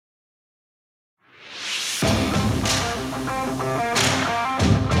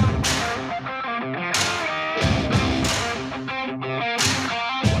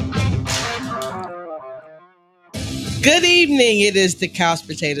Good evening. It is the Couch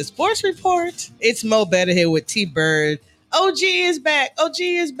Potato Sports Report. It's Mo Better here with T Bird. OG is back. OG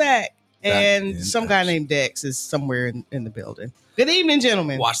is back. And some guy named Dex is somewhere in the building. Good evening,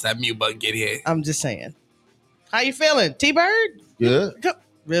 gentlemen. Watch that mute button get hit. I'm just saying. How you feeling, T Bird? Good.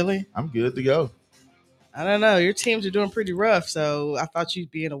 Really? I'm good to go. I don't know. Your teams are doing pretty rough, so I thought you'd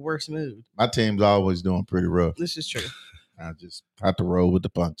be in a worse mood. My team's always doing pretty rough. This is true. I just have to roll with the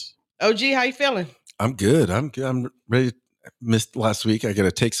punch. OG, how you feeling? I'm good. I'm ready. Missed last week. I got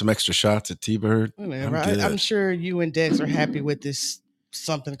to take some extra shots at T-Bird. I'm sure you and Dex are happy with this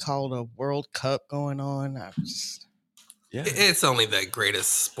something called a World Cup going on. It's only the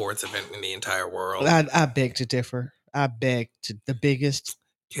greatest sports event in the entire world. I beg to differ. The biggest.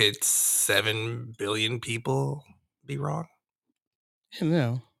 Could 7 billion people be wrong?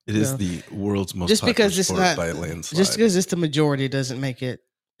 No. It is the world's most just popular because it's sport not by a landslide. Just because it's the majority doesn't make it,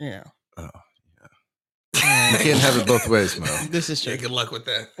 Oh, yeah. You can't have it both ways, Mo. This is true. Yeah, good luck with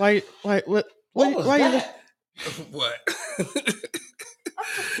that. Why What?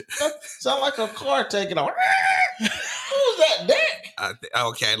 Sound like a car taking off. Who's that, Dick?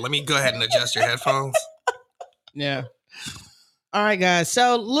 Okay, let me go ahead and adjust your headphones. Yeah. All right, guys.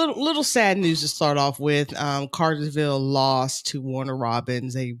 So little sad news to start off with. Cartersville lost to Warner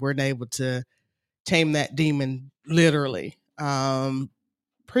Robins. They weren't able to tame that demon, literally.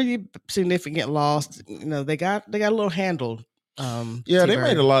 Pretty significant loss. You know, they got a little handled. They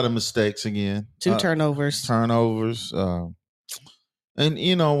made a lot of mistakes again. 2 turnovers. And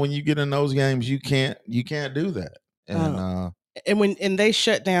you know, when you get in those games, you can't do that. And they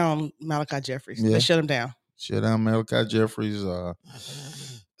shut down Malachi Jeffries. They shut him down. Shut down Malachi Jeffries.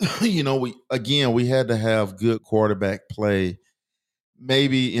 You know, we had to have good quarterback play.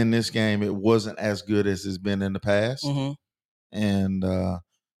 Maybe in this game it wasn't as good as it's been in the past. Mm-hmm. And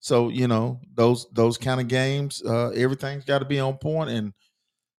so, you know, those kind of games, everything's got to be on point. And,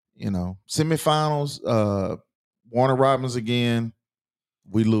 you know, semifinals, Warner Robins again,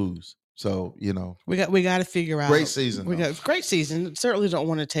 we lose. So, you know, we got to figure out. Great season. Great season. Certainly don't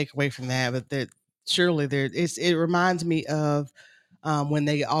want to take away from that, but it reminds me of when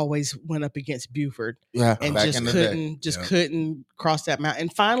they always went up against Buford. Yeah, and couldn't cross that mountain.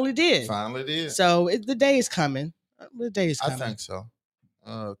 And finally did. So the day is coming. The day is coming. I think so.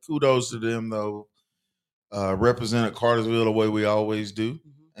 Kudos to them though. Represented Cartersville the way we always do.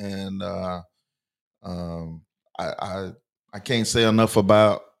 Mm-hmm. And I can't say enough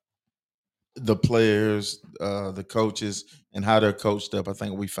about the players, the coaches, and how they're coached up. I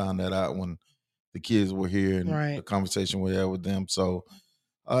think we found that out when the kids were here and the conversation we had with them. So,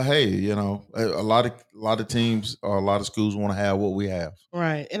 hey, you know, a lot of teams or a lot of schools want to have what we have.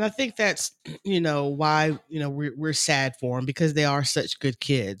 Right. And I think that's, you know, why, you know, we're sad for them, because they are such good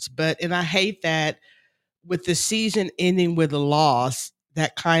kids. And I hate that with the season ending with a loss,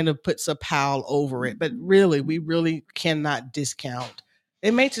 that kind of puts a pall over it. But really, we really cannot discount.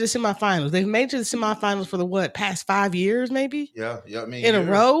 They made it to the semifinals. They've made it to the semifinals for the past 5 years, maybe? Yeah. I mean, in a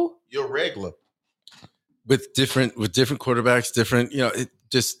row? You're regular. With different quarterbacks, different, you know,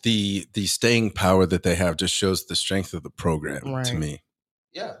 just the staying power that they have just shows the strength of the program to me.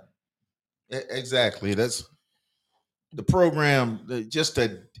 Yeah, exactly. That's the program, just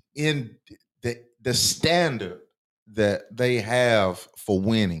in the standard that they have for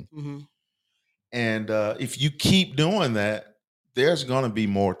winning. Mm-hmm. And if you keep doing that, there's going to be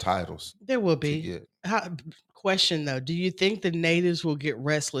more titles. There will be. Question though, do you think the natives will get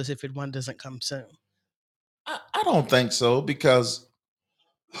restless if one doesn't come soon? I don't think so, because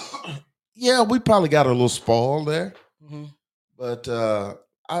we probably got a little spoiled there. Mm-hmm. But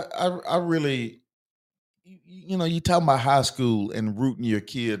I really, you know, you talking about high school and rooting your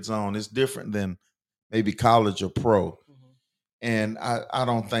kids on. It's different than maybe college or pro. Mm-hmm. And I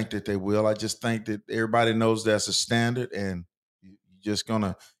don't think that they will. I just think that everybody knows that's a standard, and you're just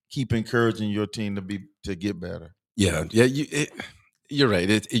gonna keep encouraging your team to get better. Yeah. You're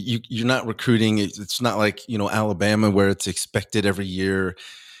right. You're not recruiting. It's not like, you know, Alabama where it's expected every year.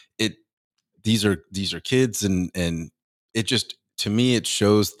 These are kids, and it just, to me, it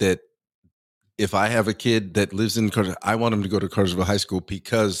shows that if I have a kid that lives in Cartersville, I want him to go to Cartersville High School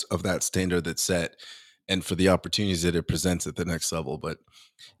because of that standard that's set and for the opportunities that it presents at the next level. But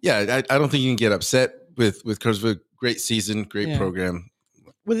yeah, I don't think you can get upset with Cartersville. Great season, great program.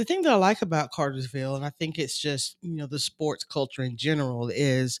 Well, the thing that I like about Cartersville, and I think it's just, you know, the sports culture in general,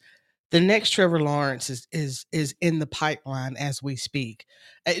 is the next Trevor Lawrence is in the pipeline as we speak.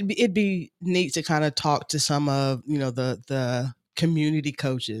 It'd be neat to kind of talk to some of, you know, the community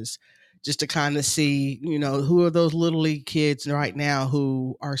coaches, just to kind of see, you know, who are those little league kids right now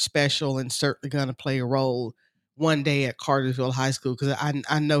who are special and certainly going to play a role one day at Cartersville High School because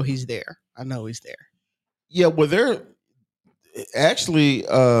I know he's there. I know he's there. Yeah, well, they're actually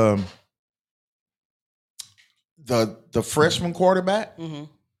the freshman quarterback.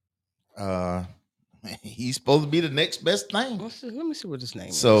 Mm-hmm. He's supposed to be the next best thing. Let me see what his name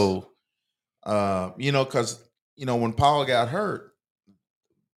is. So, because when Paul got hurt,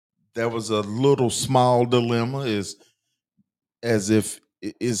 there was a little small dilemma: is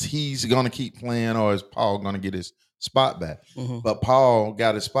he's going to keep playing or is Paul going to get his spot back? Mm-hmm. But Paul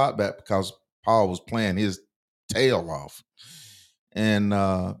got his spot back because Paul was playing his tail off, and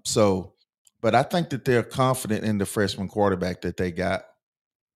but I think that they're confident in the freshman quarterback that they got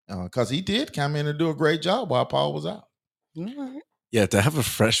because he did come in and do a great job while Paul was out. All right. Yeah, to have a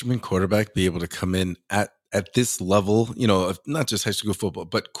freshman quarterback be able to come in at this level, of not just high school football,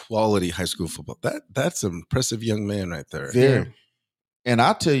 but quality high school football, that's an impressive young man right there. Very. Yeah. And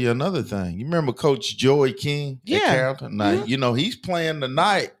I'll tell you another thing. You remember Coach Joey King at Carrollton? Now, he's playing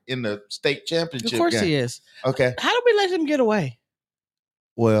tonight in the state championship. Of course game. he is. Okay. How did we let him get away?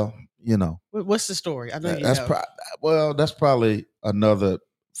 Well, What's the story? I know that's probably another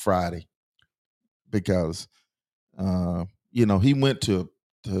Friday because, he went to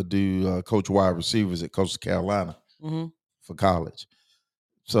do coach wide receivers at Coastal Carolina for college.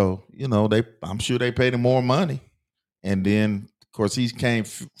 So, I'm sure they paid him more money. And then, of course, he came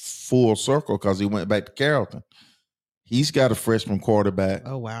full circle because he went back to Carrollton. He's got a freshman quarterback.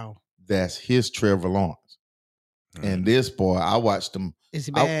 Oh, wow. That's his Trevor Lawrence. And this boy, I watched him. Is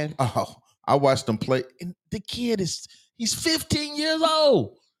he bad? I watched him play. And the kid he's 15 years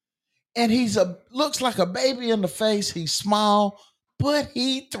old. And looks like a baby in the face. He's small, but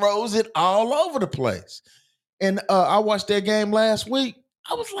he throws it all over the place. And I watched that game last week.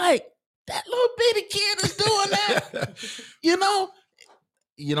 I was like, that little bitty kid is doing that.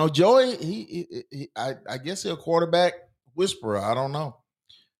 Joey, I guess he's a quarterback whisperer. I don't know.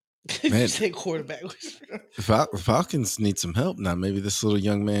 You say quarterback whisperer. The Falcons need some help now. Maybe this little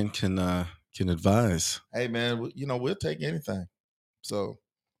young man can advise. Hey, man, we'll take anything. So,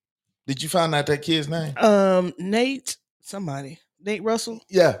 did you find out that kid's name? Nate Russell.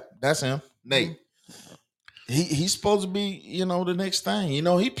 Yeah, that's him. Nate. He's supposed to be, the next thing.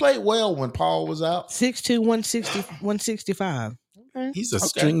 He played well when Paul was out. 6'2", 165. Okay. He's a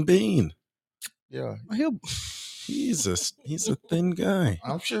string bean. Yeah. He's a thin guy.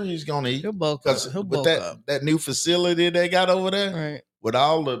 I'm sure he's going to eat. He'll bulk up. He'll bulk up. That new facility they got over there, right, with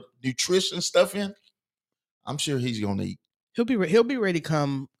all the nutrition stuff in, I'm sure he's going to eat. He'll be ready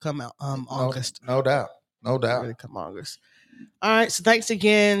come out August. No doubt. Ready come August. All right. So thanks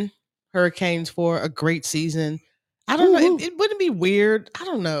again, Hurricanes, for a great season. I don't know. It wouldn't be weird. I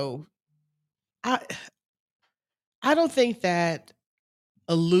don't know. I don't think that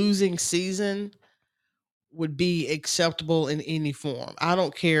a losing season would be acceptable in any form. I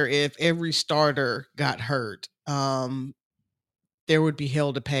don't care if every starter got hurt. There would be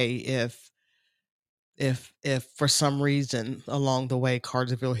hell to pay if for some reason along the way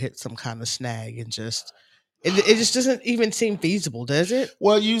Cartersville hit some kind of snag and just it just doesn't even seem feasible, does it?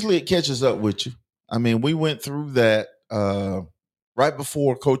 Well, usually it catches up with you. I mean, we went through that right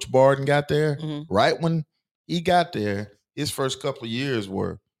before Coach Barden got there. Mm-hmm. Right when he got there, his first couple of years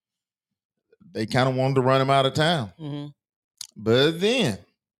they kind of wanted to run him out of town. Mm-hmm. But then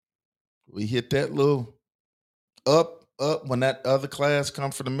we hit that little up when that other class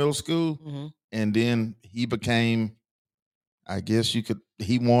come from the middle school. Mm-hmm. And then he became, I guess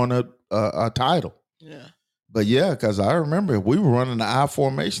he won a title. Yeah. But yeah, because I remember we were running the I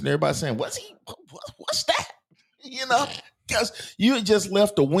formation. Everybody saying, what's that? Because you had just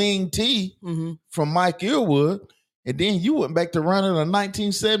left a wing tee from Mike Earwood. And then you went back to running a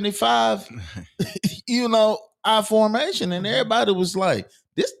 1975, I formation. And everybody was like,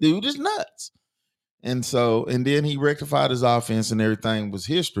 this dude is nuts. And then he rectified his offense and everything was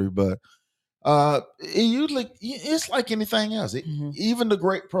history. But it's like anything else. Even the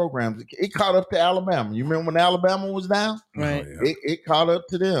great programs, it caught up to Alabama. You remember when Alabama was down? Right. Oh, yeah. It caught up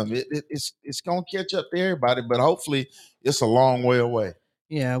to them. It's going to catch up to everybody, but hopefully it's a long way away.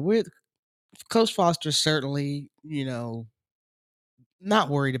 Yeah, Coach Foster certainly, not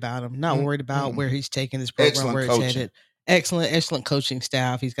worried about him, not worried about where he's taking his program, Excellent where coaching. it's headed. Excellent coaching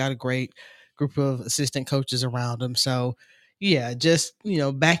staff. He's got a great group of assistant coaches around him. So, yeah, just,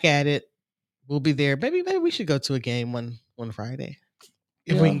 back at it. We'll be there. Maybe we should go to a game one Friday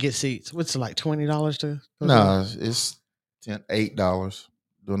if we can get seats. What's it like, $20 to go? No, it's $8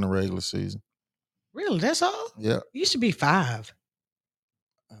 during the regular season. Really? That's all? Yeah. It used to be $5.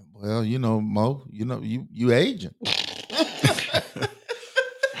 Well, Mo, you aging.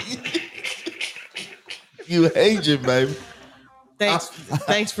 You Asian, baby.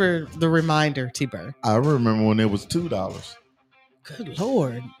 Thanks for the reminder, T-Bird. I remember when it was $2. Good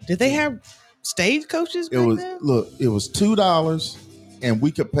Lord. Did they have stagecoaches back then? It was $2, and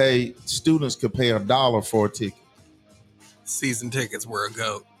students could pay $1 for a ticket. Season tickets were a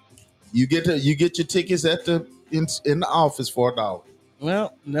goat. You get your tickets in the office for $1.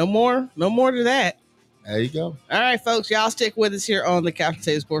 Well, no more to that. There you go. All right, folks, y'all stick with us here on the Couch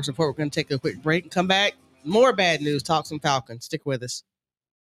Potato Sports Report. We're going to take a quick break and come back. More bad news. Talk some Falcons. Stick with us.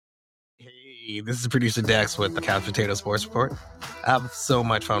 Hey, this is producer Dex with the Couch Potato Sports Report. I have so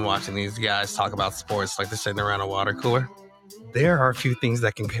much fun watching these guys talk about sports like they're sitting around a water cooler. There are a few things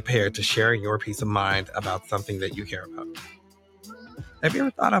that can compare to sharing your peace of mind about something that you care about. Have you ever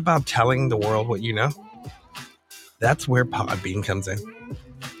thought about telling the world what you know? That's where Podbean comes in.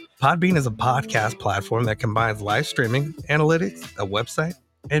 Podbean is a podcast platform that combines live streaming, analytics, a website,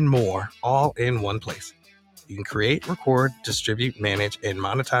 and more all in one place. You can create, record, distribute, manage, and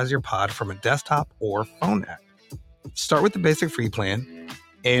monetize your pod from a desktop or phone app. Start with the basic free plan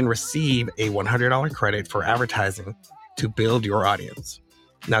and receive a $100 credit for advertising to build your audience.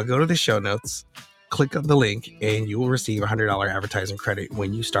 Now go to the show notes, click on the link, and you will receive a $100 advertising credit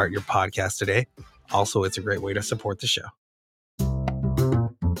when you start your podcast today. Also, it's a great way to support the show.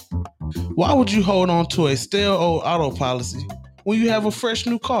 Why would you hold on to a stale old auto policy when you have a fresh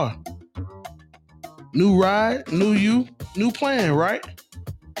new car? New ride, new you, new plan, right?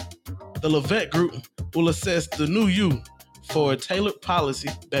 The Levette Group will assess the new you for a tailored policy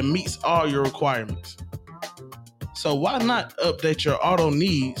that meets all your requirements. So why not update your auto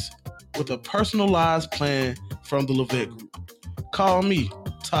needs with a personalized plan from the Levette Group? Call me,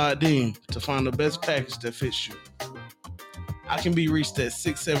 Todd Dean, to find the best package that fits you. I can be reached at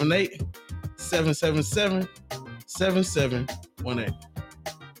 678-777-7718.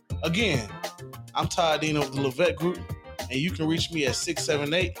 Again, I'm Todd Dean of the Levette Group, and you can reach me at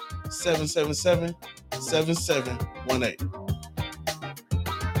 678-777-7718.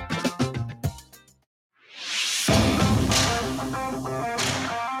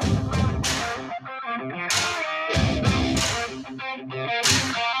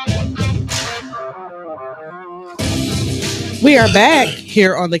 We are back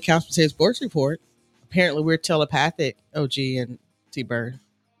here on the Couch Potato Sports Report. Apparently, we're telepathic, OG and T-Bird.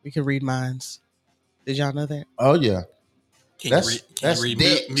 We can read minds. Did y'all know that? Oh, yeah. Can you read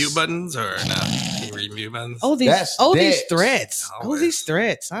mute buttons or no? Can you read mute buttons? These threats. These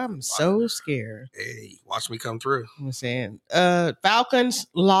threats. I'm so scared. Hey, watch me come through. I'm saying, Falcons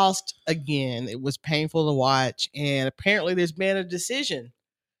lost again. It was painful to watch, and apparently, there's been a decision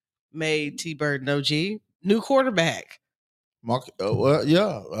made. T-Bird and OG, new quarterback. Mark, well,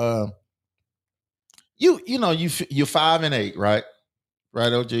 yeah. You're 5-8, right?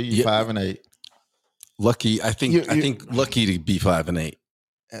 Right, OG. You're 5-8. Lucky, I think lucky to be 5-8.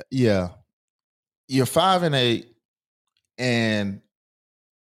 Yeah, you're 5-8, and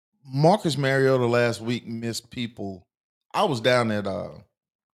Marcus Mariota last week missed people. I was down at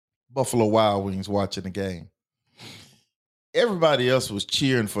Buffalo Wild Wings watching the game. Everybody else was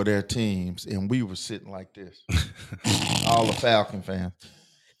cheering for their teams, and we were sitting like this. All the Falcon fans.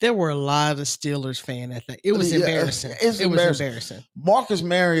 There were a lot of Steelers fans at that. It was embarrassing. It was embarrassing. Marcus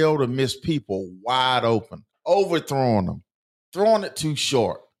Mariota missed people wide open, overthrowing them, throwing it too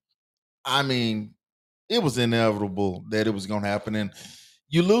short. I mean, it was inevitable that it was going to happen. And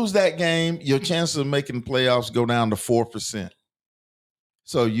you lose that game, your chances of making the playoffs go down to 4%.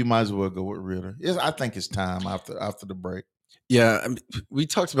 So you might as well go with Ritter. I think it's time after the break. Yeah, I mean, we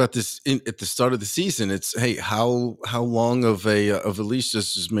talked about this at the start of the season. It's how long of a leash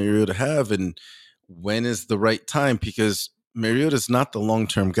does Mariota have, and when is the right time? Because Mariota's not the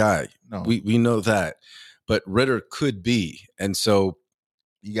long-term guy. No, we know that, but Ritter could be, and so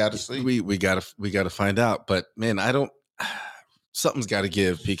you got to see. We got to find out. But man, something's got to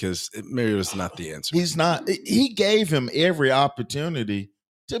give because Mariota's not the answer. He's not. He gave him every opportunity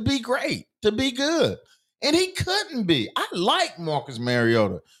to be great, to be good. And he couldn't be. I like Marcus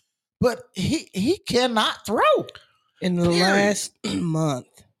Mariota, but he cannot throw. In the last month,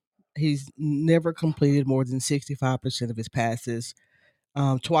 he's never completed more than 65% of his passes.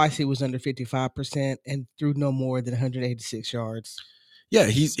 Twice he was under 55% and threw no more than 186 yards. Yeah,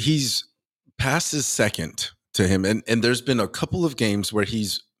 he's passes second to him, and there's been a couple of games where a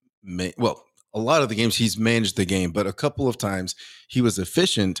lot of the games he's managed the game, but a couple of times he was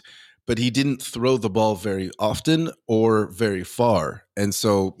efficient. But he didn't throw the ball very often or very far. And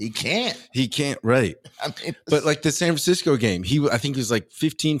so he can't, right. I mean, but like the San Francisco game, I think he was like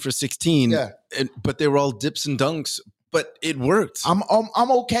 15 for 16. Yeah. But they were all dips and dunks but it worked. I'm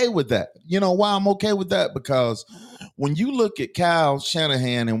okay with that. You know why I'm okay with that? Because when you look at Kyle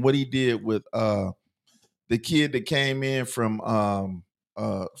Shanahan and what he did with the kid that came in from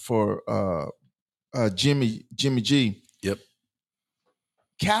for Jimmy G. Yep.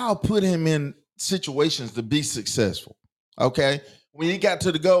 Kyle put him in situations to be successful. Okay. When he got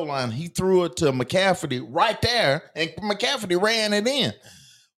to the goal line, he threw it to McCaffrey right there, and McCaffrey ran it in.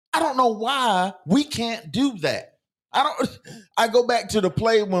 I don't know why we can't do that. I go back to the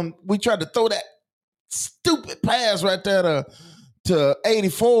play when we tried to throw that stupid pass right there to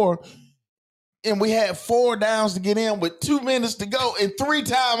 84, and we had 4 downs to get in with 2 minutes to go and 3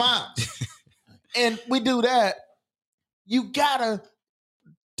 timeouts. And we do that. You gotta,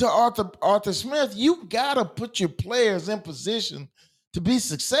 to Arthur Smith, you gotta put your players in position to be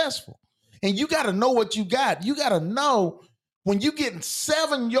successful. And you gotta know what you got. You gotta know when you're getting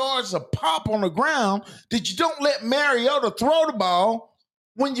 7 yards of pop on the ground that you don't let Mariota throw the ball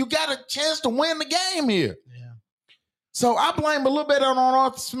when you got a chance to win the game here. Yeah. So I blame a little bit on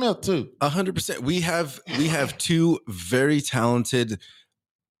Arthur Smith too. 100%. We have 2 very talented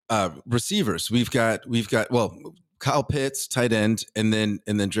receivers. We've got Kyle Pitts, tight end, and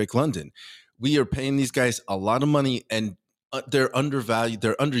then Drake London. We are paying these guys a lot of money, and they're undervalued.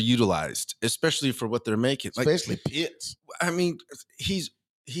 They're underutilized, especially for what they're making. Especially Pitts. I mean, he's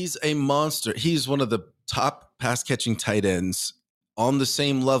a monster. He's one of the top pass catching tight ends on the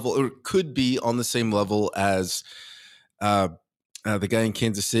same level, or could be on the same level as the guy in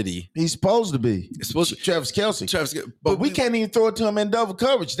Kansas City. He's supposed to be. It's supposed to Travis Kelce. be. But we can't even throw it to him in double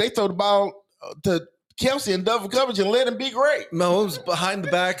coverage. They throw the ball to Kelce in double coverage and let him be great. Mahomes behind the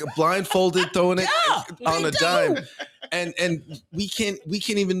back, blindfolded, throwing it on a dime. And we can't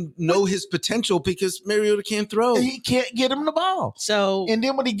even know his potential because Mariota can't throw. He can't get him the ball. So, And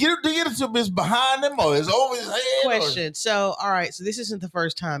then when he get it to him, it's behind him or it's over his head. question. So, all right. So this isn't the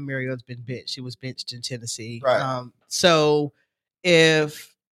first time Mariota's been benched. He was benched in Tennessee. Right. So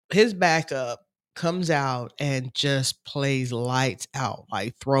if his backup comes out and just plays lights out,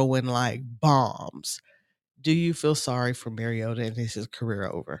 like throwing like bombs, do you feel sorry for Mariota and is his career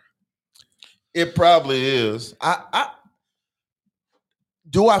over? It probably is.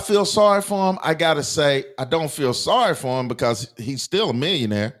 Do I feel sorry for him? I gotta say, I don't feel sorry for him because he's still a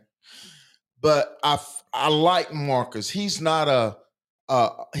millionaire. But I like Marcus. He's not a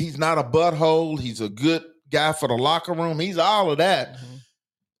butthole. He's a good guy for the locker room. He's all of that. Mm-hmm.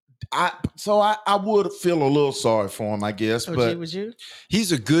 I would feel a little sorry for him, I guess. But would you?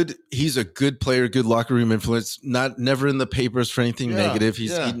 He's a good player, good locker room influence. Never in the papers for anything negative.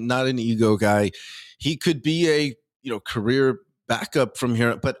 He's not an ego guy. He could be a career backup from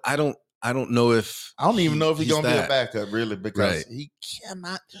here, but I don't know if I don't even know if he's gonna be a backup really because Right. he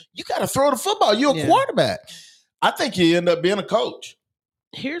cannot. You got to throw the football. You're a quarterback. I think he end up being a coach.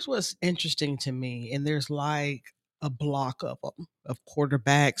 Here's what's interesting to me, and there's like a block of them, of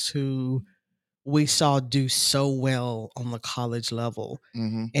quarterbacks who we saw do so well on the college level.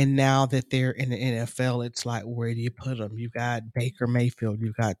 Mm-hmm. And now that they're in the NFL, it's like, where do you put them? You got Baker Mayfield,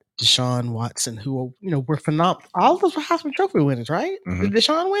 you got Deshaun Watson, who were phenomenal. All of those were Heisman Trophy winners, right? Mhm. Did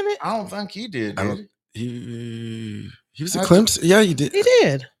Deshaun win it? I don't think he did. He was a Clemson. Yeah, he did. He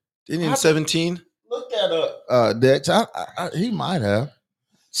did. Didn't he in 17? Look that up, Dex. He might have.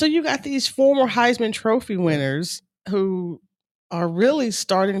 So you got these former Heisman Trophy winners who are really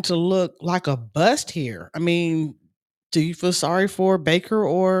starting to look like a bust here. I mean, do you feel sorry for Baker,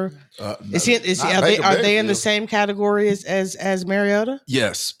 or are they in the same category as Mariota?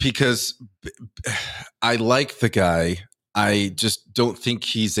 Yes, because I like the guy. I just don't think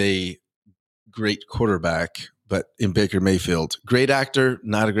he's a great quarterback. But in Baker Mayfield, great actor,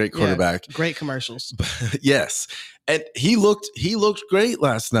 not a great quarterback. Yeah, great commercials. Yes, and he looked great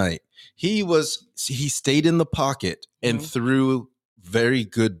last night. He stayed in the pocket and threw very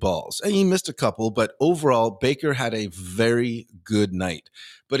good balls. And he missed a couple, but overall, Baker had a very good night.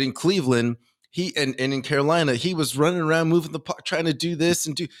 But in Cleveland, and in Carolina, he was running around, moving the puck, trying to do this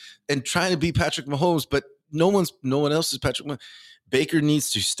and trying to be Patrick Mahomes, but no one else is Patrick Mahomes. Baker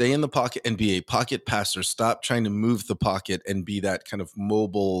needs to stay in the pocket and be a pocket passer. Stop trying to move the pocket and be that kind of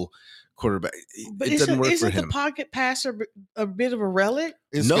mobile quarterback. But it doesn't work for isn't him. the pocket passer a bit of a relic?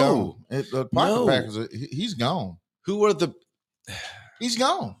 It's No. gone. The pocket packers, he's gone. Who are the? He's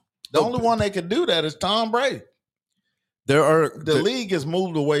gone. The only one that could do that is Tom Brady. The league has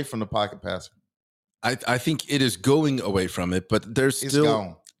moved away from the pocket passer. I think it is going away from it, but there's It's still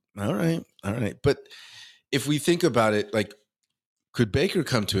gone. All right. But if we think about it, like, could Baker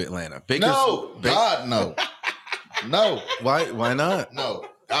come to Atlanta? No. God, no. No. Why not? No.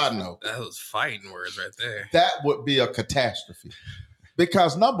 God, no. That was fighting words right there. That would be a catastrophe.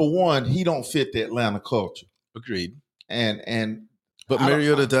 Because number one, he don't fit the Atlanta culture. Agreed. And But I don't-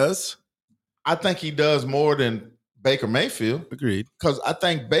 Mariota does. I think he does more than Baker Mayfield. Agreed. Because I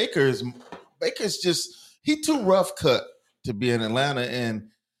think Baker's just he too rough cut to be in Atlanta, and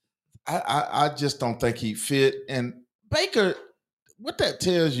I just don't think he fit. And Baker, what that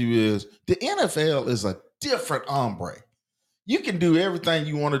tells you is the NFL is a different hombre. You can do everything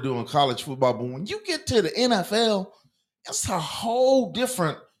you want to do in college football, but when you get to the NFL, it's a whole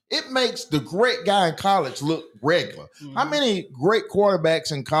different. It makes the great guy in college look regular. How many great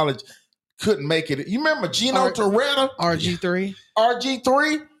quarterbacks in college couldn't make it? You remember Gino Torretta? RG3.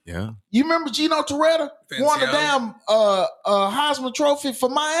 RG3? Yeah. You remember Gino Torretta? Vince Won the Young. damn Heisman Trophy for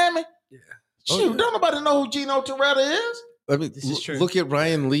Miami? Yeah. Shoot, don't nobody know who Gino Torretta is? I mean, This is true. look at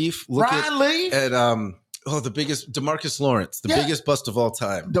Ryan Leaf. Look Ryan Leaf? at the biggest DeMarcus Lawrence, the Yeah. biggest bust of all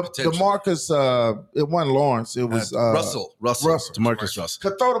time. potentially. DeMarcus, it wasn't Lawrence. It was Russell, Russell. DeMarcus Russell.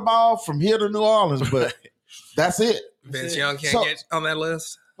 Could throw the ball from here to New Orleans, but that's it. Vince Young can't So- get on that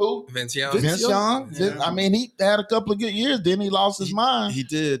list. Who? Vince Young. Vince Young. Yeah. I mean, he had a couple of good years. Then he lost his mind. He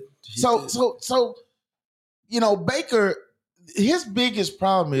did. He So, did. you know, Baker, his biggest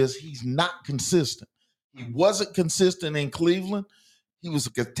problem is he's not consistent. He wasn't consistent in Cleveland. He was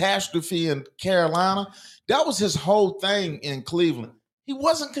a catastrophe in Carolina. That was his whole thing in Cleveland. He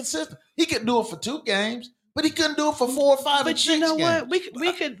wasn't consistent. He could do it for 2 games, but he couldn't do it for 4 or 5 and But 6 you know games. what?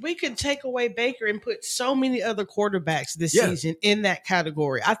 We could take away Baker and put so many other quarterbacks this Yeah. season in that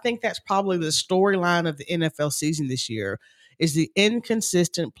category. I think that's probably the storyline of the NFL season this year is the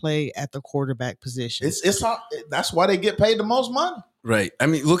inconsistent play at the quarterback position. That's why they get paid the most money. Right. I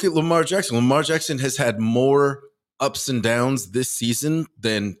mean, look at Lamar Jackson. Lamar Jackson has had more ups and downs this season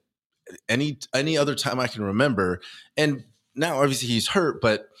than any other time I can remember. And now, obviously, he's hurt,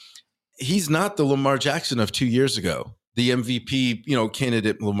 but he's not the Lamar Jackson of 2 years ago, the MVP,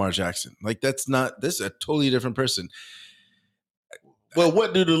 candidate Lamar Jackson. Like, this is a totally different person. Well,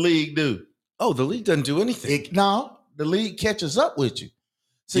 what do the league do? Oh, the league doesn't do anything. No, the league catches up with you.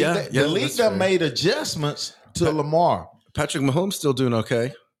 See, the league that's done fair. made adjustments to Lamar. Patrick Mahomes still doing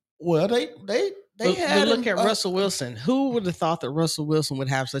okay. Well, they But had look him, at Russell Wilson. Who would have thought that Russell Wilson would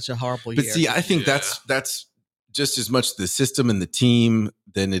have such a horrible But year? see, I think Yeah. that's just as much the system and the team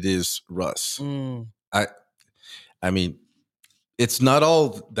than it is Russ. Mm. I mean, it's not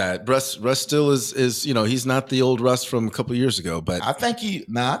all that. Russ still is he's not the old Russ from a couple years ago, but I think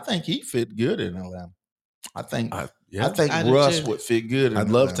he fit good in Atlanta. I think I I do Russ too. would fit good. I'd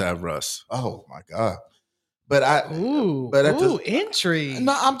love to have Russ. Oh my God! But But at the- entry.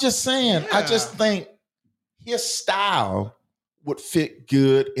 no, I'm just saying. I just Yeah. think his style would fit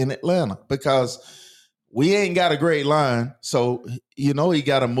good in Atlanta because we ain't got a great line. So he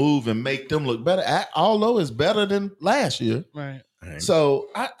got to move and make them look better. Although it's better than last year. Right. Right. So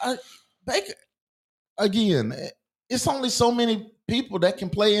I Baker again. It's only so many people that can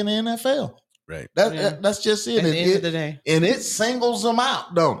play in the NFL. Right. That's just it. At the end of It- the day. and it singles them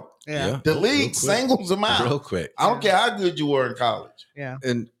out, don't it? Yeah. The Real league quick. singles them out. Real quick. I don't care how good you were in college. Yeah.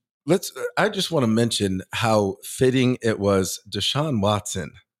 And I just want to mention how fitting it was Deshaun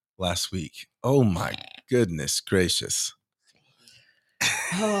Watson last week. Oh my goodness gracious.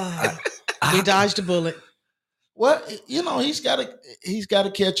 We dodged a bullet. Well, he's got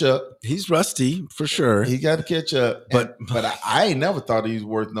to catch up. He's rusty for sure. He got to catch up. But- But I ain't never thought he was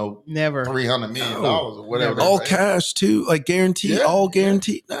worth no Never. $300 million No. or whatever. Never. all they say. cash too, like guaranteed, Yeah. all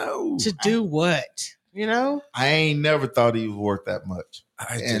guaranteed. No. To do what? You know? I ain't never thought he was worth that much.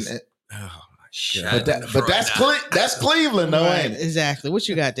 I And just, oh my but God. that's Cleveland though, Right, ain't it? exactly. What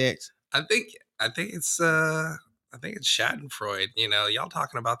you got, Dex? I think it's Schadenfreude. Y'all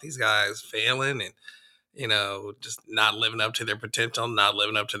talking about these guys failing and just not living up to their potential, not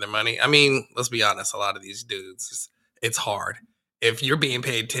living up to their money. I mean, let's be honest. A lot of these dudes, it's hard. If you're being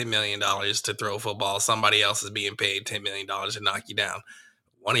paid $10 million to throw a football, somebody else is being paid $10 million to knock you down.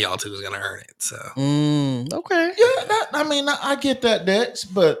 One of y'all two is gonna earn it. So Okay. Yeah, I get that, Dex,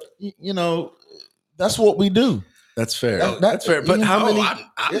 but that's what we do. That's fair. That- That's fair. But you how know, many? I'm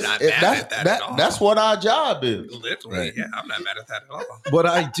It's- not it- mad at that at all. That's what our job is. Literally, Right. yeah, I'm not mad at that at all. What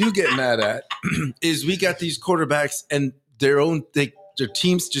I do get mad at is we got these quarterbacks and their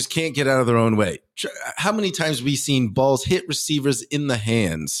teams just can't get out of their own way. How many times we seen balls hit receivers in the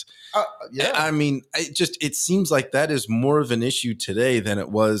hands? Yeah. I mean, it seems like that is more of an issue today than it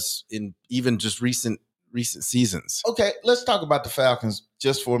was in even just recent seasons. Okay, let's talk about the Falcons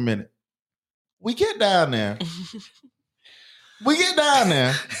just for a minute. We get down there.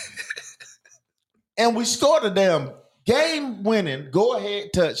 And we scored a damn Game-winning,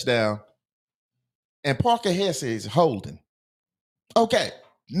 go-ahead touchdown, and Parker Hesse is holding. Okay,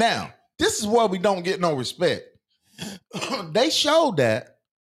 now, this is where we don't get no respect. They showed that.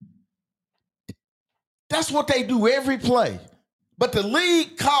 That's what they do every play. But the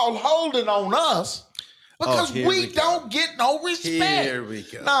league called holding on us because we don't get no respect. Here we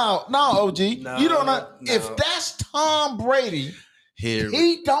go. No, OG. No, you don't know. no. If that's Tom Brady,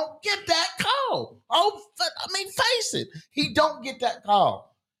 he don't get that call. Oh, I mean, face it. He don't get that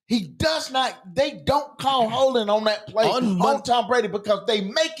call. He does not. They don't call holding on that play on Tom Brady because they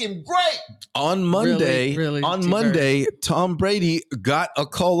make him great. On Monday, Really, Monday, Tom Brady got a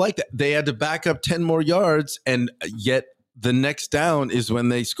call like that. They had to back up 10 more yards, and yet the next down is when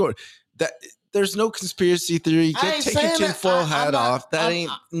they scored. That there's no conspiracy theory. Take your tinfoil hat off. I'm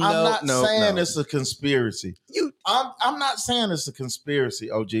not saying it's a conspiracy. I'm not saying it's a conspiracy,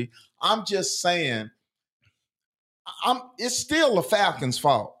 OG. I'm just saying it's still the Falcons'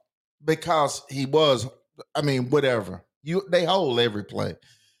 fault because he was. I mean, whatever. They hold every play.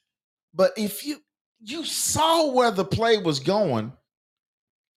 But if you saw where the play was going,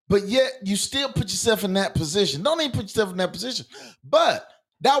 but yet you still put yourself in that position. Don't even put yourself in that position. But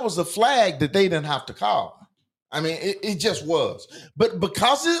that was a flag that they didn't have to call. I mean, it just was. But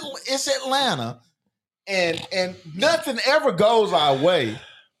because it's Atlanta and nothing ever goes our way.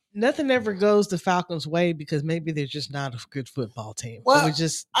 Nothing ever goes the Falcons' way because maybe they're just not a good football team. Well,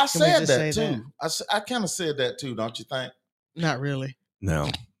 I said that too. I kind of said that too, don't you think? Not really. No.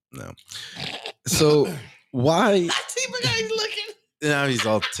 So why? I see my guy's looking. Now he's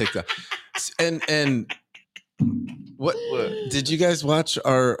all ticked up. And what did you guys watch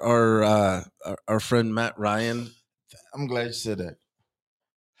our friend Matt Ryan? I'm glad you said that.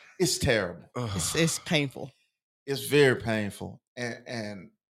 It's terrible. It's painful. It's very painful. And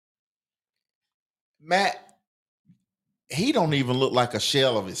Matt, he don't even look like a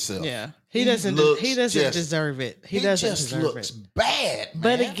shell of himself. Yeah. He doesn't deserve it. He doesn't just deserve looks it. bad, man.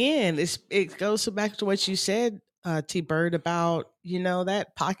 But again, it goes back to what you said, T-Bird, about,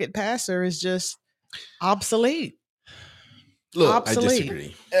 that pocket passer is just obsolete. Look,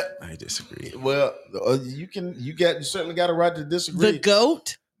 obsolete. I disagree. Well, you certainly got a right to disagree. The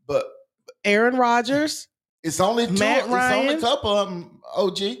GOAT, but Aaron Rodgers, it's only two. Matt Ryan, it's only a couple of them,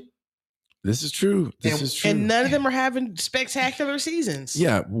 OG. This is true. And none of them are having spectacular seasons.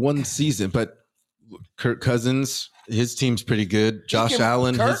 Yeah, one season. But Kirk Cousins, his team's pretty good. Josh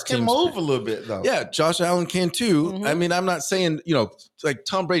Allen, Kirk can move a little bit, though. Yeah, Josh Allen can too. Mm-hmm. I mean, I'm not saying, like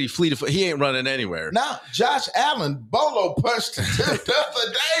Tom Brady, fleet of foot. He ain't running anywhere. Now, Josh Allen, Bolo punched him the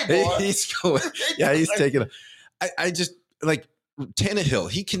other day, boy. He's going. Yeah, he's taking it. I just like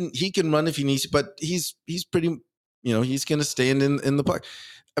Tannehill. He can run if he needs to, but he's pretty, he's going to stand in the pocket.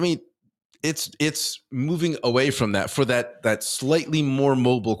 I mean, it's moving away from that for that slightly more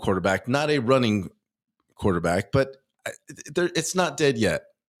mobile quarterback, not a running quarterback, but it's not dead yet.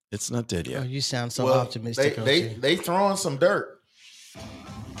 It's not dead yet. Oh, you sound so optimistic. They throwing some dirt.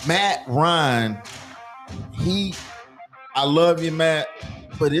 Matt Ryan, I love you, Matt,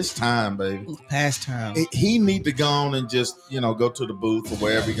 but it's time, baby. Past time. He need to go on and just go to the booth or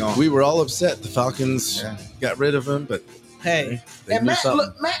wherever he going. We were all upset the Falcons got rid of him, but. Hey, and Matt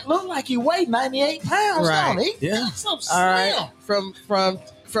looked like he weighed 98 pounds, right? Don't he? Yeah. So all right. From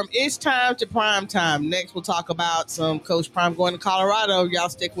it's time to prime time. Next, we'll talk about some Coach Prime going to Colorado. Y'all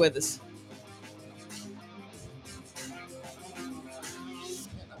stick with us.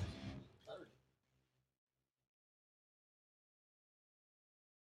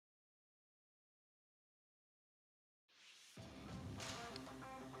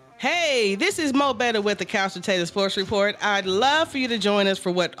 Hey, this is Mo Better with the Couch Potato Sports Report. I'd love for you to join us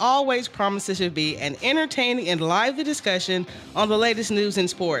for what always promises to be an entertaining and lively discussion on the latest news in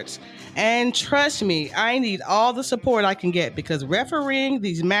sports. And trust me, I need all the support I can get because refereeing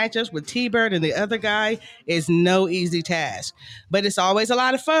these matchups with T-Bird and the other guy is no easy task. But it's always a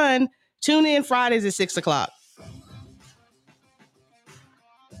lot of fun. Tune in Fridays at 6 o'clock.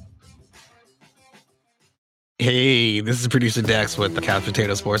 Hey, this is producer Dex with the Couch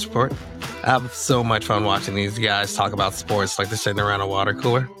Potato Sports Report. I have so much fun watching these guys talk about sports like they're sitting around a water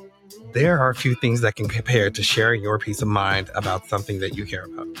cooler. There are a few things that can compare to sharing your peace of mind about something that you care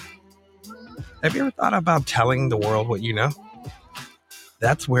about. Have you ever thought about telling the world what you know?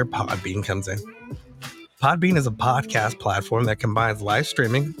 That's where Podbean comes in. Podbean is a podcast platform that combines live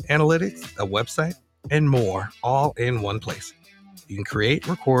streaming, analytics, a website, and more all in one place. You can create,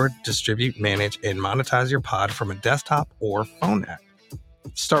 record, distribute, manage, and monetize your pod from a desktop or phone app.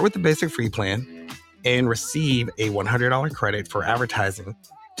 Start with the basic free plan and receive a $100 credit for advertising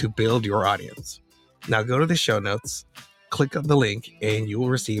to build your audience. Now go to the show notes, click on the link, and you will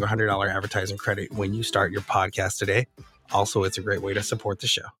receive $100 advertising credit when you start your podcast today. Also, it's a great way to support the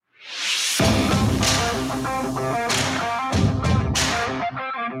show.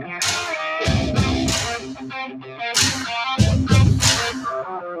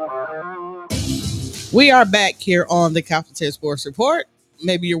 We are back here on the Cafeteria Sports Report.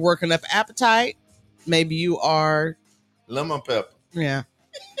 Maybe you're working up appetite. Maybe you are. Lemon pepper. Yeah.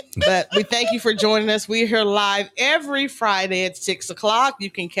 But we thank you for joining us. We're here live every Friday at 6 o'clock. You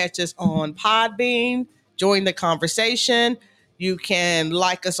can catch us on Podbean. Join the conversation. You can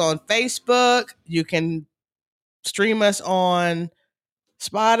like us on Facebook. You can stream us on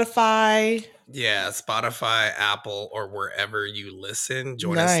Spotify. Yeah, Spotify, Apple, or wherever you listen.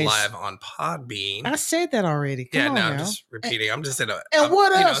 Join Nice. us live on Podbean. I said that already. Come on I'm now. just repeating. I'm just in a. And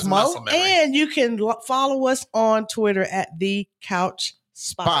what else, it's Mo? muscle memory. And you can follow us on Twitter at The Couch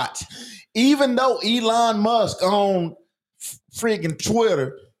Spot. Spot. Even though Elon Musk on freaking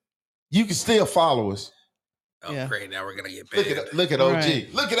Twitter, you can still follow us. Oh, Yeah. great! Now we're gonna get banned. Look at OG.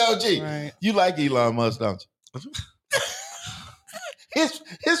 Right. Look at OG. Right. You like Elon Musk, don't you?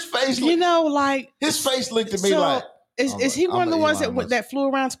 his face. You know, like, His face looked at me so, like. is he I'm one of a the ones Elon that Musk. that flew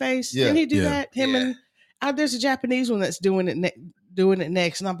around space? Yeah. Didn't he do Yeah. that? Him Yeah. and there's a Japanese one that's doing it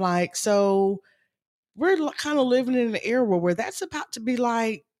next, and I'm like, so we're kind of living in an era where that's about to be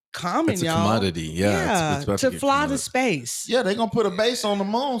like common, It's a y'all. commodity. Yeah. it's about to get fly to commodity. space. Yeah, they're gonna put a base on the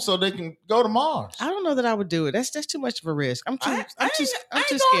moon so they can go to Mars. I don't know that I would do it. That's too much of a risk. I'm too I ain't too going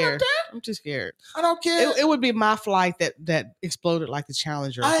up scared. there. I'm too scared. I don't care. It would be my flight that exploded like the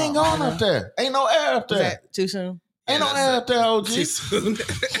Challenger. or I ain't something, going you up know? there. Ain't no air up Is there. that too soon? Ain't no Yeah, air up there, OG. Too soon.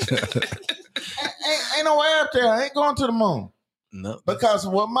 ain't no air up there. I ain't going to the moon. No. Because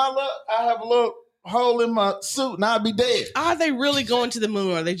with my luck, I have a little hole in my suit and I'll be dead. Are they really going to the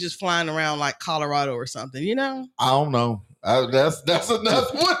moon, or are they just flying around like Colorado or something? You know? I don't know. That's another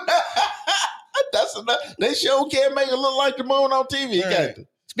one. That's enough. They sure can't make it look like the moon on TV. Right. Can't they?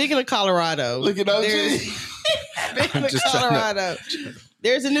 Speaking of Colorado, Look at OG. there's- speaking I'm of just trying to- Colorado,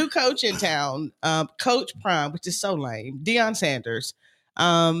 there's a new coach in town, Coach Prime, which is so lame. Deion Sanders.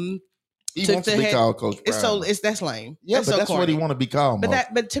 He took wants the to be head- called Coach It's Brown. so that's lame. Yeah, but so that's what corny. he want to be called, Mo.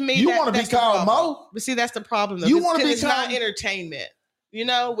 But to me, You wanna be that's the called problem. Mo? But see, that's the problem. Though, You 'cause- wanna 'cause be it's not called- entertainment. You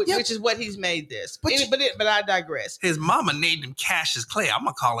know, which Yeah. is what he's made this. But But I digress. His mama named him Cassius Clay. I'm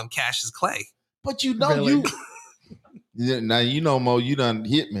gonna call him Cassius Clay. But you know Really? Yeah, now you know, Mo, you done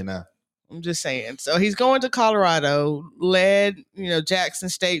hit me now. I'm just saying. So he's going to Colorado, led, Jackson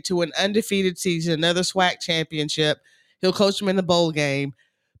State to an undefeated season, another SWAC championship. He'll coach them in the bowl game,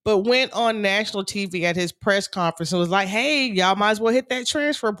 but went on national TV at his press conference and was like, "Hey, y'all might as well hit that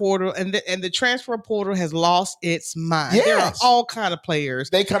transfer portal." And the transfer portal has lost its mind. There are Yes. all kind of players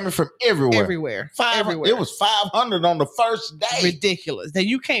They coming from everywhere. everywhere. It was 500 on the first day. ridiculous. Now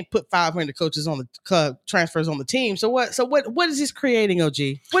you can't put 500 coaches on the transfers on the team. So what is this creating,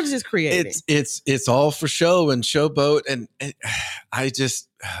 OG? What is this creating? It's all for show and showboat, and I just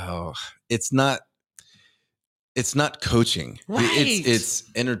it's not coaching. Right. It's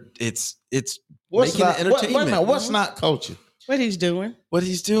What's making not, it wait a entertainment. minute, what's not coaching? What he's doing? What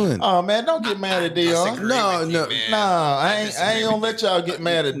he's doing. Oh man, don't get mad at Dion. disagree No, with you, no. man. No, I disagree ain't gonna with let y'all get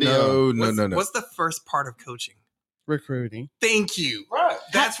mad at Dion. No. What's the first part of coaching? Recruiting. Thank you. Right.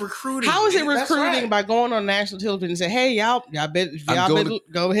 That's recruiting. How is it That's recruiting right. by going on national television and say, "Hey, y'all better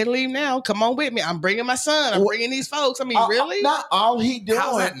go ahead and leave now. Come on with me. I'm bringing my son. I'm Well, bringing these folks." I mean, really? Not all he doing.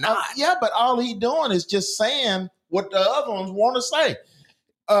 How's that not? Yeah, but all he doing is just saying what the other ones want to say.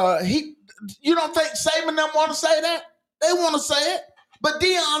 You don't think Saban them want to say that? They want to say it, but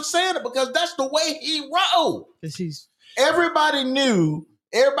Dion saying it because that's the way he rolled. 'Cause he's Everybody knew.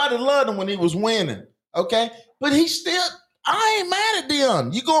 Everybody loved him when he was winning. Okay, but he still. I ain't mad at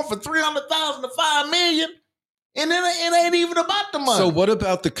Dion. You going for 300,000 to 5 million, and then it ain't even about the money. So what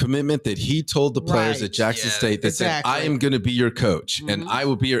about the commitment that he told the players Right. at Jackson Yeah, State that said, exactly. "I am going to be your coach, and Mhm. I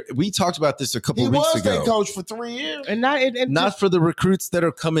will be your." We talked about this a couple he of weeks was their ago. coach for 3 years. and Not for the recruits that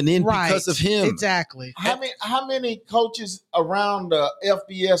are coming in because of him. Exactly. How many coaches around the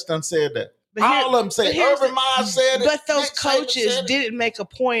FBS done said that? But here- All of them said. but here's Urban Meyer said it. But those Nick Saban coaches said it. didn't make a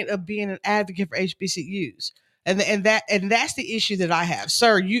point of being an advocate for HBCUs. And that's the issue that I have.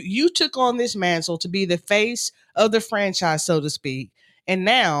 Sir, you took on this mantle to be the face of the franchise, so to speak, and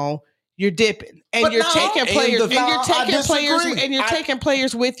now you're dipping. And But you're no, taking and players, the- and you're No, I taking players, disagree. and you're taking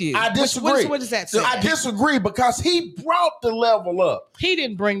players with you. I disagree. What does that say? I disagree because he brought the level up. He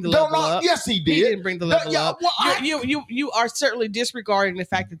didn't bring the No, level no, up. yes, he He did. didn't bring the level Yeah, up. well, You are certainly disregarding the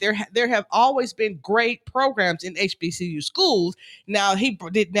fact that there have always been great programs in HBCU schools. Now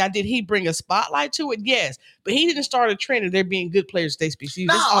did he bring a spotlight to it? Yes, but he didn't start a trend of there being good players at HBCU.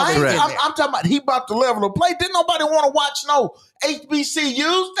 No, I'm talking about he brought the level of play. Didn't nobody want to watch no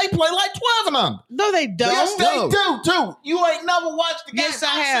HBCUs? They play like 12 and under. No, they don't. Yes, they do too. You ain't never watched the game. Yes, I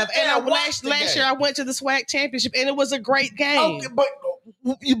have. And last year I went to the SWAC championship, and it was a great game. Okay, but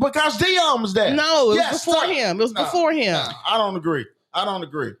because Dion was there. No, it was Yes, before sir. him. It was No, before him. no, I don't agree.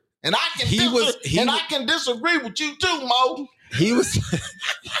 And I can disagree with you too, Mo. He was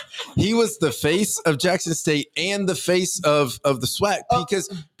he was the face of Jackson State and the face of the SWAC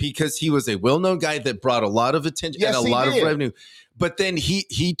because he was a well-known guy that brought a lot of attention Yes, and a he lot did. of revenue. But then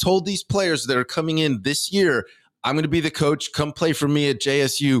he told these players that are coming in this year, I'm going to be the coach. Come play for me at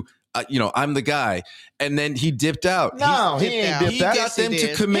JSU. I'm the guy. And then he dipped out. No, he ain't dipped He out. got them to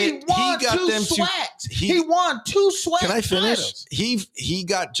He commit. won He got two them to. SWACs. he- He won 2 SWAC. Can I finish? titles. He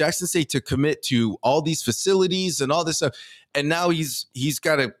got Jackson State to commit to all these facilities and all this stuff, and now he's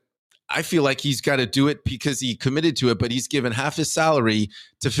got to. I feel like he's got to do it because he committed to it, but he's given half his salary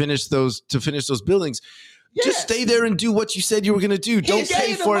to finish those buildings. Yes. Just stay there and do what you said you were going to do. Don't gave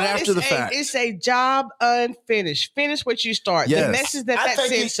pay the for it money. after the fact. It's a job unfinished. Finish what you start. Yes. The message that I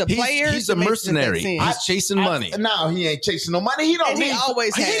think sends to players. He's a the message that mercenary. sends. He's chasing money. No, he ain't chasing no money. He don't And need. he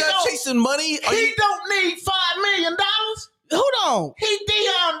always He's has. not chasing money. He don't need $5 million. Hold on. He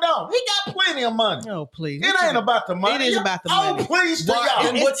Dion don't. He got plenty of money. No, please. It ain't about the money. It is about the Oh, money. please, to Why- y'all.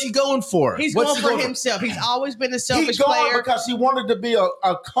 and what's he going for? He's What's going he for himself. He's always been a selfish He's going player. because he wanted to be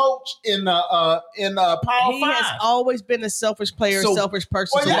a coach in Power He 5. has always been a selfish player, So- a selfish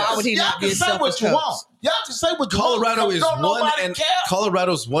person. Well, So why would he y'all not be can a say selfish what you coach? want. Y'all can say what you Colorado want. is Don't 1 nobody and care.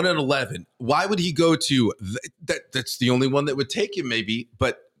 Colorado's 1-11. Why would he go to that's the only one that would take him maybe,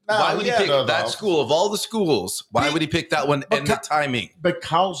 but No, why would he yeah, pick no, that no. school of all the schools? Why would he pick that one and the timing?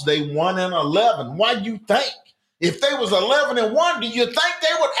 Because they won in 11. Why do you think? If they was 11-1, do you think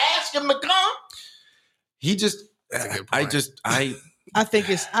they would ask him to come? He just That's a good I point. just I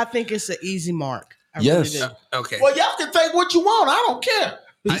think it's an easy mark. I Yes. really do. Okay. Well, y'all can think what you want. I don't care.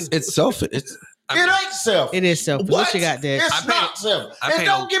 it's selfish. It's It ain't selfish. It is selfish. What you got there? It's not selfish. I And paid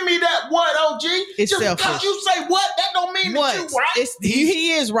don't give me that what, OG. It's Just selfish. because you say what, that don't mean What? that you right.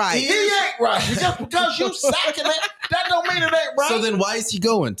 He is right. He ain't right. Just because you sacking it, that don't mean it ain't right. So then why is he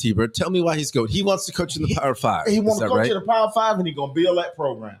going, T-Bird? Tell me why he's going. He wants to coach in the Power 5. he Is wants to that go right? to the Power 5 and he gonna build that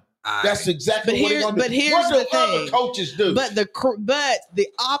program. That's exactly But what he's here's- gonna do. but here's what the do other thing. coaches do? But the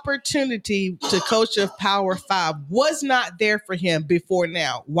opportunity to coach a Power 5 was not there for him before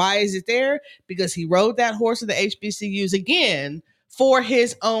now. Why is it there? Because he rode that horse of the HBCUs again for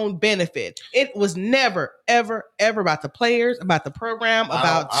his own benefit. It was never, ever, ever about the players, about the program,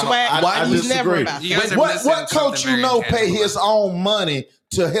 about SWAC. I It was never disagree. about You guys that. are what missing coach something you very know pay intangible. his own money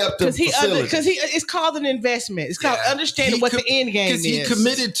to help the facility? Because it's called an investment. It's called Yeah. understanding He what co- the end game is. Because he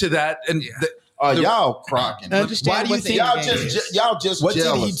committed to that, and Yeah. Y'all crocking. Understand Why do you what the think- Y'all end game is. just what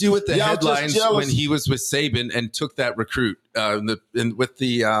jealous. did he do with the Y'all just headlines jealous. when he was with Saban and took that recruit? With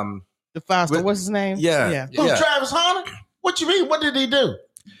the The Foster, with- what's his name? yeah. Who, Yeah. Travis Hunter? What you mean? What did he do?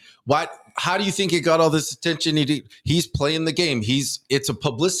 What? How do you think it got all this attention? He's playing the game. It's a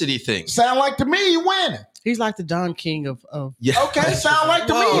publicity thing. Sound like to me he winning. He's like the Don King of Yeah. Okay, sound like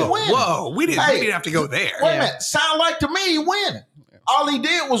to me he Whoa, winning. whoa, we didn't have to go there. Wait a Yeah. minute. Sound like to me he winning. All he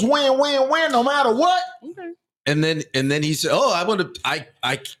did was win, no matter what. Okay. And then he said, "Oh, I want to.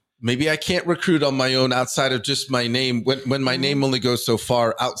 I maybe I can't recruit on my own outside of just my name. When my name only goes so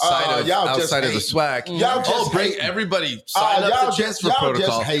far outside of y'all just outside of the hate. SWAC. Y'all just Oh, bring hating. everybody sign up y'all to transfer y'all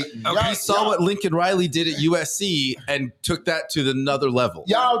protocol. Just hating. Okay. He saw what Lincoln Riley did at USC and took that to another level.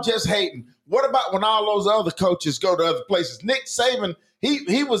 Y'all just hating. What about when all those other coaches go to other places? Nick Saban,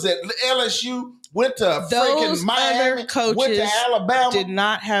 he was at LSU, went to freaking Those Miami, other went coaches to Alabama. did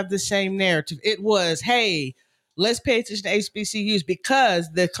not have the same narrative. It was, hey, let's pay attention to HBCUs because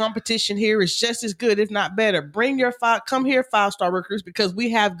the competition here is just as good, if not better. Bring your come here, 5-star recruits, because we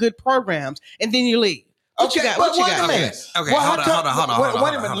have good programs, and then you leave. What you got? but What you wait got? a minute. Okay, Well, hold how on, come- hold on, wait- hold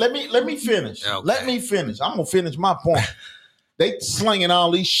Wait a on, minute. hold on. Let me finish. Okay. Let me finish. I'm gonna finish my point. They slinging all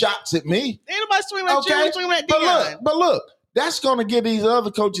these shots at me. Ain't nobody swinging at you. Okay, We swinging at but Dion. look, that's gonna give these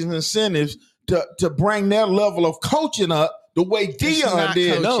other coaches incentives to bring their level of coaching up the way Dion not did.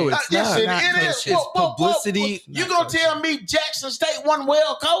 coaching. No, it's Yes, not. it Not is. coaching. It's publicity. You gonna tell me Jackson State wasn't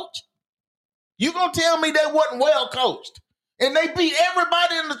well coached? You gonna tell me they wasn't well coached? and they beat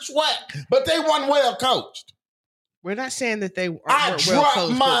everybody in the SWAC, but they weren't well coached. We're not saying that they weren't I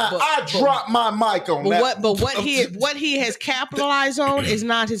dropped my mic on that. What he has capitalized on is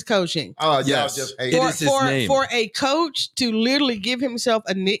not his coaching. Oh, Yes. y'all just hate It it. is his name. For a coach to literally give himself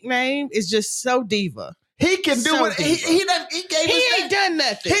a nickname is just so diva. He can do So it. He ain't done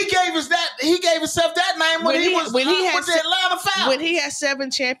nothing. He gave himself that name when he was with the Atlanta Falcons. When he has 7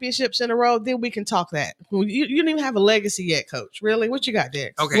 championships in a row, then we can talk that. You don't even have a legacy yet, Coach. Really? What you got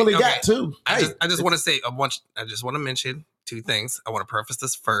there? Okay. Well, he okay. got 2. I just want to say I just want to mention 2 things. I want to preface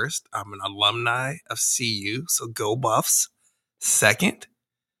this first. I'm an alumni of CU, so go Buffs. Second,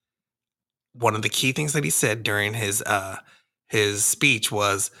 one of the key things that he said during his speech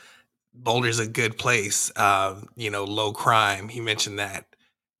was Boulder's a good place. Low crime. He mentioned that.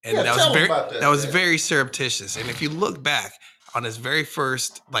 And Yeah, that was very surreptitious. And if you look back on his very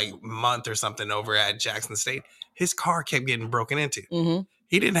first month or something over at Jackson State, his car kept getting broken into. Mm-hmm.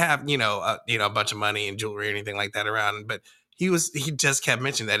 He didn't have, a bunch of money and jewelry or anything like that around, but he just kept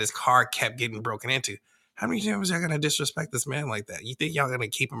mentioning that his car kept getting broken into. How many times are y'all gonna disrespect this man like that? You think y'all gonna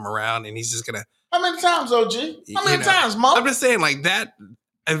keep him around and he's just gonna? How many times, OG? How many times, Mo? I'm just saying, like that.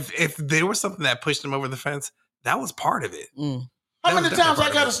 If there was something that pushed him over the fence, that was part of it. How many times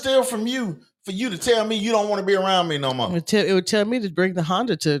I gotta steal from you for you to tell me you don't want to be around me no more? It would tell me to bring the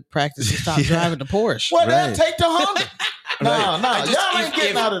Honda to practice and stop driving the Porsche. Well, Right. then take the Honda. No, Right. y'all ain't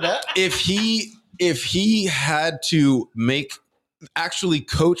getting out of that. If he had to actually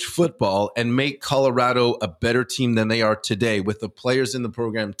coach football and make Colorado a better team than they are today with the players in the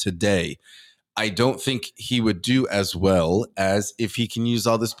program today, I don't think he would do as well as if he can use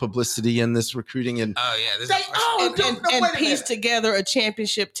all this publicity and this recruiting and Oh yeah, and piece together a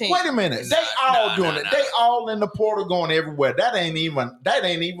championship team. Wait a minute. They all doing it. They all in the portal going everywhere. That ain't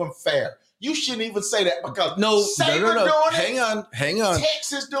even fair. You shouldn't even say that because Saban doing it. Hang on.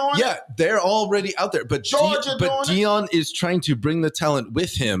 Texas doing it. Yeah, they're already out there. But Georgia doing it. Dion is trying to bring the talent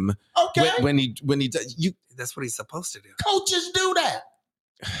with him. Okay. When he does, that's what he's supposed to do. Coaches do that.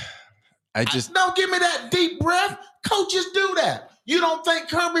 I just Don't give me that deep breath. Coaches do that. You don't think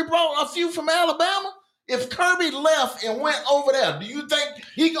Kirby brought a few from Alabama? If Kirby left and went over there, do you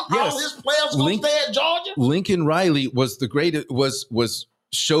think all his players gonna stay at Georgia? Lincoln Riley was the greatest. Was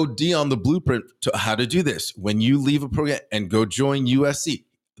showed Dion the blueprint to how to do this. When you leave a program and go join USC,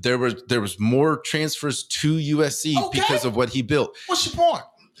 there was more transfers to USC because of what he built. What's your point?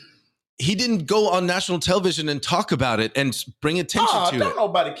 He didn't go on national television and talk about it and bring attention to don't it.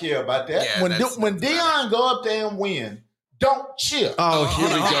 nobody care about that. Yeah, when Dion go up there and win, don't cheer. Oh, here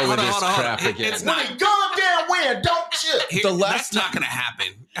we go with this hold on. crap again. It's When he go up there and win, don't cheer. That's not going to happen.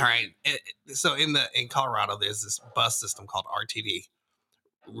 All right. So in Colorado, there's this bus system called RTD,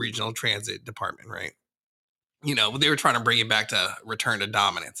 Regional Transit Department, right? They were trying to bring it back to return to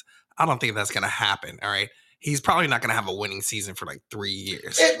dominance. I don't think that's going to happen. All right. He's probably not going to have a winning season for 3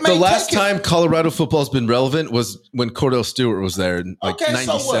 years. The last time Colorado football's been relevant was when Cordell Stewart was there in 97.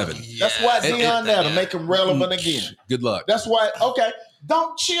 So what? That's why Dion there to make him relevant again. Good luck. That's why. Okay,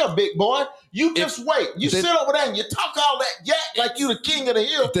 don't chill, big boy. You just wait. You sit over there and you talk all that yak like you the king of the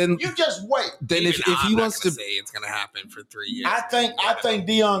hill. Then you just wait. Then if he wants to say it's going to happen for 3 years, I think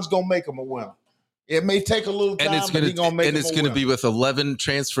Dion's gonna make him a winner. It may take a little time, but he's gonna make him a winner. And it's gonna be with 11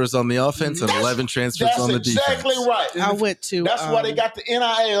 transfers on the offense and 11 transfers on the defense. That's exactly right. I went to. That's why they got the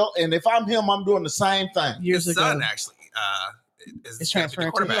NIL. And if I'm him, I'm doing the same thing. Years his ago. son actually is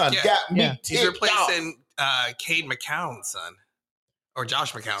transferring quarterback. Got me He's replacing Cade McCown's son. Or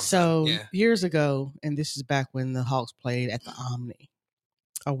Josh McCown's So son. Yeah. years ago, and this is back when the Hawks played at the Omni,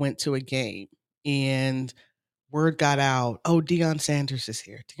 I went to a game and word got out, Deion Sanders is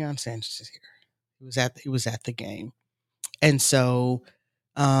here. Deion Sanders is here. He was at the game. And so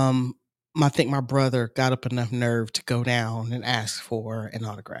I think my brother got up enough nerve to go down and ask for an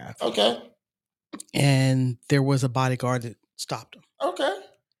autograph. Okay. And there was a bodyguard that stopped him. Okay.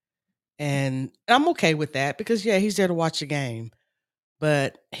 And I'm okay with that because, he's there to watch the game.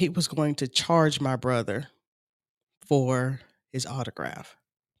 But he was going to charge my brother for his autograph.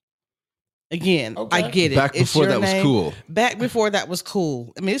 Again, I get it. Back before that was cool. Back before that was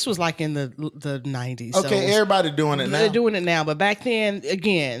cool. I mean, this was like in the 90s. Okay, so everybody doing it now. They're doing it now, but back then,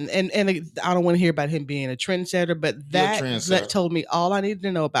 again, and I don't want to hear about him being a trendsetter, but that told me all I needed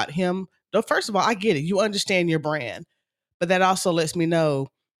to know about him. No, first of all, I get it. You understand your brand, but that also lets me know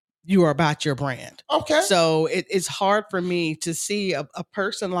you are about your brand. Okay. So it's hard for me to see a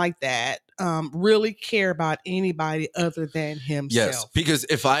person like that really care about anybody other than himself. Yes, because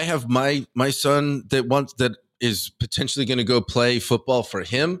if I have my son that is potentially going to go play football for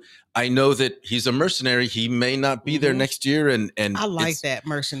him. I know that he's a mercenary. He may not be there next year. And I like that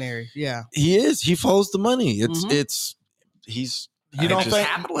mercenary. Yeah. He is. He follows the money. You don't think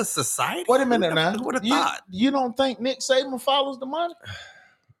capitalist society? Wait a minute now. Who would have thought? You don't think Nick Saban follows the money?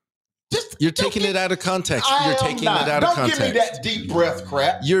 You're taking it out of context. You're taking it out of context. Don't give me that deep breath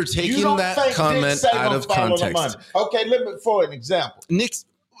crap. You're taking that comment out of context. Okay, let me, for an example. Nick's.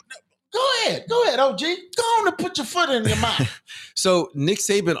 Go ahead, OG. Go on and put your foot in your mouth. So Nick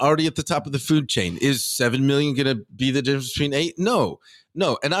Saban already at the top of the food chain. Is $7 million going to be the difference between 8? No.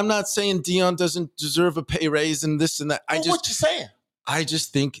 And I'm not saying Deion doesn't deserve a pay raise and this and that. What you saying? I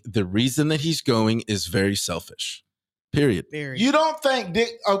just think the reason that he's going is very selfish. Period. You don't think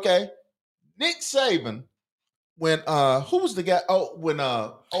Nick Saban, when who was the guy? Oh, when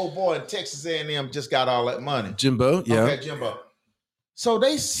old boy in Texas A&M just got all that money. Jimbo, yeah. Okay, Jimbo. So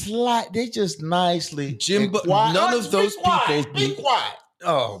they just nicely. Jimbo, none of those people. Be quiet.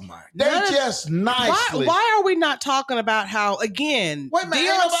 Oh my! They just nicely. Why are we not talking about how again? Wait a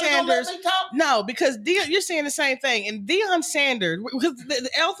minute, Deion Sanders. No, because you're saying the same thing, and Deion Sanders, the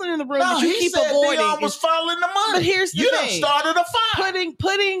elephant in the room that you keep avoiding. Deion was following the money. But here's the thing: you started a fight.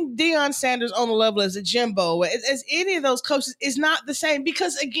 Putting Deion Sanders on the level as a Jimbo, as any of those coaches, is not the same.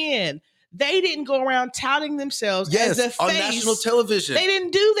 Because again, they didn't go around touting themselves as the face on national television. They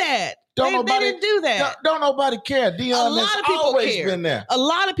didn't do that. They didn't do that. Don't nobody care. Deion has always been there. A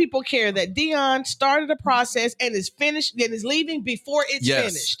lot of people care that Deion started a process and is finished, and is leaving before it's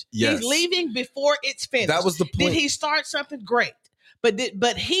finished. Yes. He's leaving before it's finished. That was the point. Did he start something great? But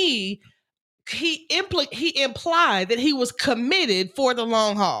he implied that he was committed for the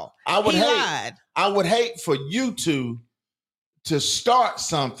long haul. I would hate for you to start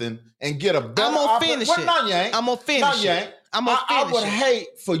something and get a better. I'm gonna finish it. No, you ain't. I'm gonna finish it. I would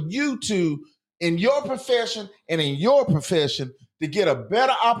hate for you to, in your profession and in your profession, to get a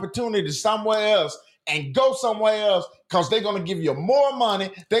better opportunity somewhere else and go somewhere else because they're going to give you more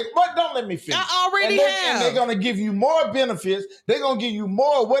money. Don't let me finish. I already have. And they're going to give you more benefits. They're going to give you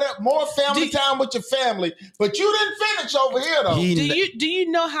more family time with your family. But you didn't finish over here, though. Do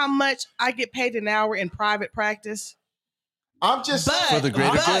you know how much I get paid an hour in private practice? I'm just saying. For the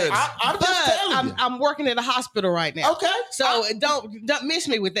greater good. I'm just telling you. I'm working at a hospital right now. Okay. So don't miss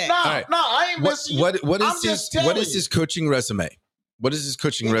me with that. No, I ain't missing you. What is his coaching resume? What is his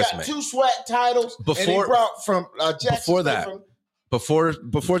coaching resume? Got 2 SWAT titles. And he brought from Jackson. Before that,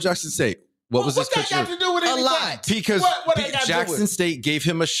 before Jackson State, what was his coaching? What that got to do with anything? A lot. Because Jackson State gave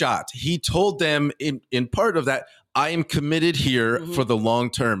him a shot. He told them in part of that, I am committed here for the long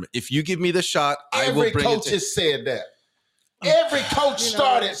term. If you give me the shot, I will bring it. Every coach has said that. Every coach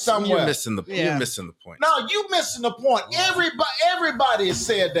started somewhere. You're missing the point. No, you missing the point. Everybody has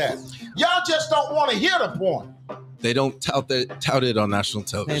said that. Y'all just don't want to hear the point. They don't tout it on national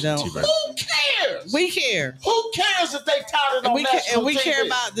television. They don't. Who cares? We care. Who cares if they tout it on national TV? And we care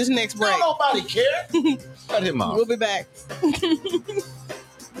about this next break. Don't nobody care. Cut him off. We'll be back.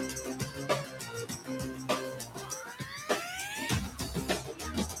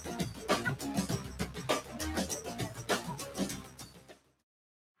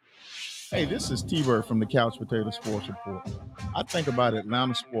 Hey, this is T-Bird from the Couch Potato Sports Report. I think about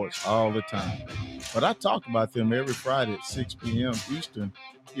Atlanta sports all the time, but I talk about them every Friday at 6 p.m. Eastern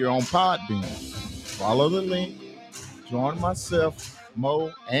here on Podbean. Follow the link, join myself,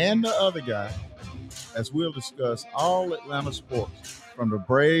 Mo, and the other guy as we'll discuss all Atlanta sports, from the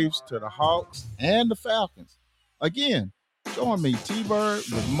Braves to the Hawks and the Falcons. Again, join me, T-Bird,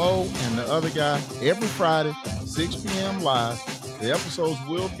 with Mo and the other guy every Friday, 6 p.m. live. The episodes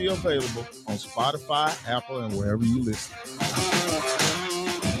will be available on Spotify, Apple, and wherever you listen.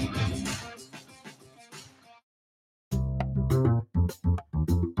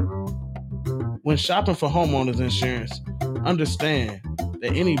 When shopping for homeowners insurance, understand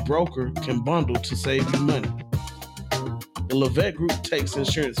that any broker can bundle to save you money. The Levette Group takes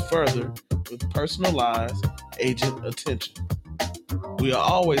insurance further with personalized agent attention. We are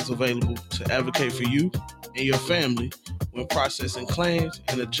always available to advocate for you and your family when processing claims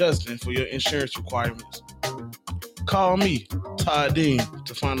and adjusting for your insurance requirements. Call me, Todd Dean,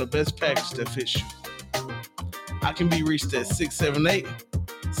 to find the best package that fits you. I can be reached at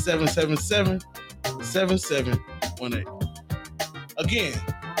 678-777-7718. Again,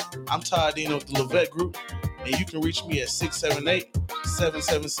 I'm Todd Dean of the Levette Group, and you can reach me at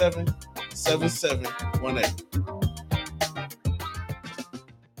 678-777-7718.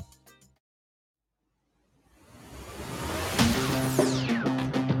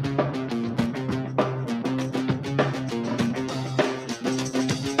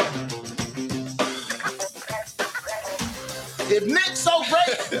 If Nick's so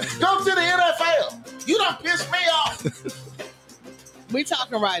great, go to the NFL. You done pissed me off. We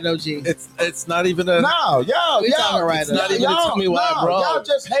talking right, OG. It's not even a No, y'all, We talking right. It's not even a tell me why, bro. Y'all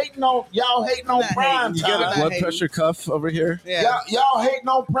just hating on Not prime hating. You time. got a blood pressure cuff over here. Yeah. Y'all hating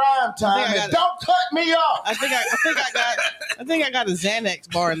on prime time. I got And it. don't cut me off. I think I got a Xanax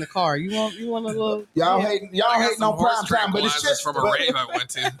bar in the car. You want a little? Y'all Yeah. hating I got hating some on prime horse time, but it's tranquilizers just from a rave I went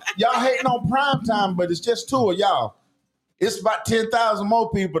to. y'all hating on prime time, but it's just two of y'all. It's about 10,000 more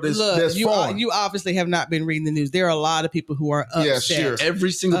people that's Look, foreign. you obviously have not been reading the news. There are a lot of people who are upset. Yeah, sure.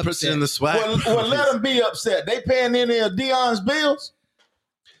 Every single Upset. person in the SWAC. Well, let them be upset. They paying any of Dion's bills?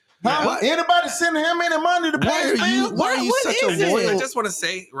 Huh? What? Anybody sending him any money to pay Why his are you? bills? Why are you What such is a it? loyal? I just want to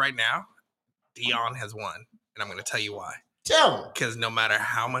say right now, Dion has won, and I'm going to tell you why. Tell him. Because no matter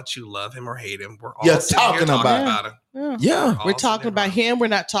how much you love him or hate him, we're all You're sitting here talking talking about about him. Yeah. Yeah. All We're sitting talking there about him. We're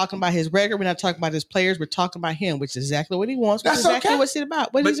not talking about his record. We're not talking about his players. We're talking about him, which is exactly what he wants. Which That's is exactly okay. what's it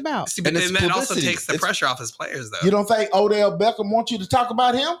about. What But- he's about. See, but And it's then that also publicity. takes the It's- pressure off his players, though. You don't think Odell Beckham wants you to talk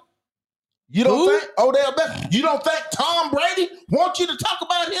about him? You don't Who? think Odell Beckham? You don't think Tom Brady wants you to talk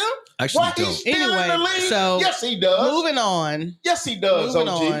about him? Actually, Why he's don't. still in the Anyway, league? so yes, he does. Moving on. Yes, he does. Moving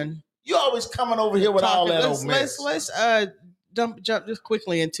OG. on. You always coming over here with all that old mess. Let's jump just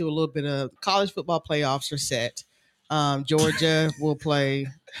quickly into a little bit of college football playoffs are set. Georgia will play.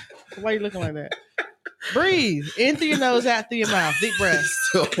 Why are you looking like that? Breathe in through your nose, out through your mouth. Deep breath.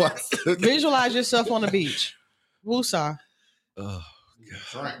 So what's the- Visualize yourself on the beach. Woosah. Oh,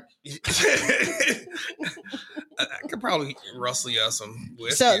 Frank. I could probably rustle you out some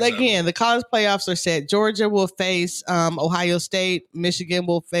whiskey. So or something. again, the college playoffs are set. Georgia will face Ohio State. Michigan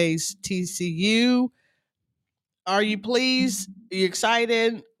will face TCU. Are you pleased? Are you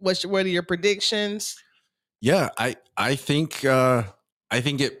excited? What are your predictions? yeah, I think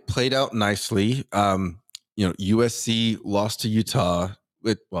it played out nicely. USC lost to Utah.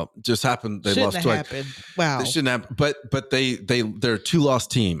 It just happened. They Shouldn't lost have twice. happened. Wow. They shouldn't have. But they're a 2-loss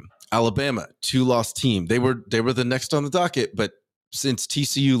team. Alabama 2-loss team. They were the next on the docket. But since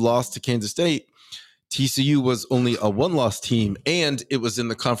TCU lost to Kansas State, TCU was only a 1-loss team, and it was in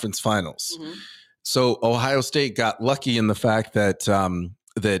the conference finals. Mhm. So Ohio State got lucky in the fact that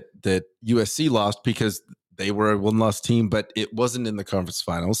that USC lost because they were a 1-loss team, but it wasn't in the conference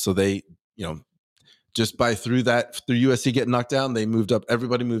finals. So they, just through USC getting knocked down,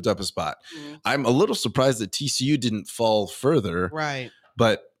 everybody moved up a spot. Mhm. I'm a little surprised that TCU didn't fall further, Right.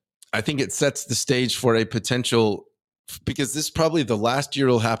 but I think it sets the stage for a potential, because this is probably the last year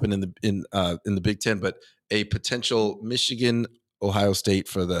it'll happen in the Big Ten, but a potential Michigan Ohio State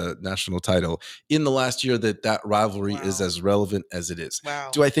for the national title in the last year that rivalry is Wow. as relevant as it is. Wow.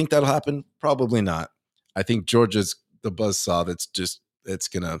 Do I think that'll happen? Probably not. I think Georgia's the buzzsaw that's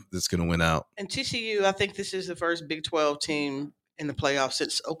gonna win out. And TCU, I think this is the first Big 12 team in the playoffs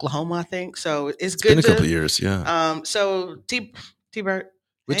since Oklahoma, I think. So it's It's good been a to couple of years, yeah. So T-Bert.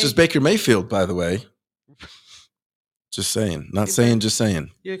 Which hey, is Baker Mayfield, by the way. Just saying. Not saying, just saying.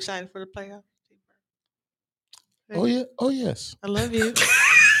 You excited for the playoffs? T-Bert? Oh yeah. Oh yes. I love you.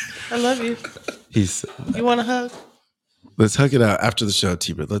 I love you. He's You want a hug? let's hug it out after the show,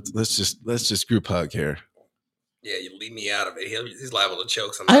 T-Bert. Let's just group hug here. Yeah, you leave me out of it. He's liable to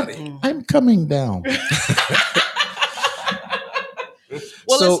choke somebody. I'm coming down.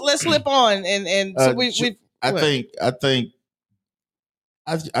 Well, So- let's flip on and so we I what?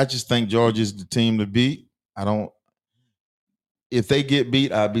 I just think Georgia's the team to beat. If they get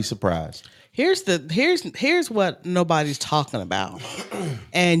beat, I'd be surprised. Here's what nobody's talking about.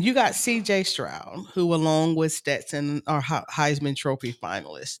 And you got CJ Stroud, who along with Stetson are Heisman Trophy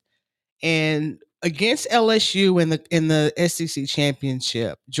finalists. And against LSU in the SEC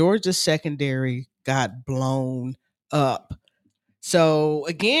championship, Georgia's secondary got blown up. So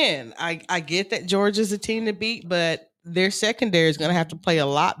again, I get that Georgia's a team to beat, but their secondary is going to have to play a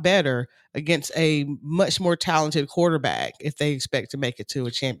lot better against a much more talented quarterback if they expect to make it to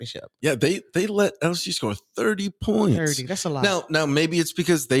a championship. Yeah, they let LSU score 30 points. 30, that's a lot. Now maybe it's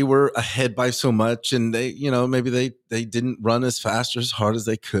because they were ahead by so much, and they, maybe they didn't run as fast or as hard as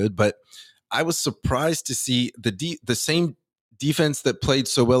they could. But I was surprised to see the same defense that played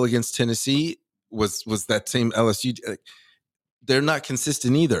so well against Tennessee was that same LSU. They're not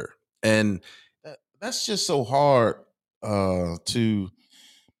consistent either, and That's just so hard to.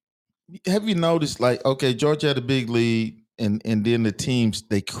 Have you noticed? Like, okay, Georgia had a big lead, and then the teams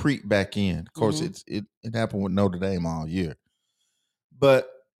they creep back in. Of course, it happened with Notre Dame all year, but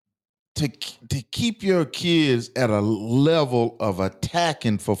to keep your kids at a level of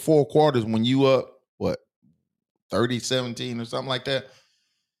attacking for 4 quarters when you up 30-17 or something like that,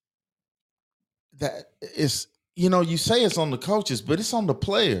 that you say it's on the coaches, but it's on the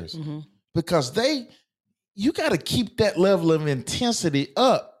players because you got to keep that level of intensity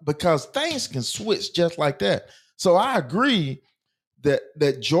up because things can switch just like that. So I agree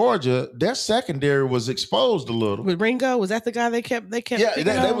that Georgia, their secondary was exposed a little. With Ringo, was that the guy they kept? Yeah,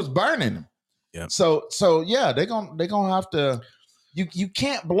 they was burning him. Yeah. So yeah, they're gonna have to. You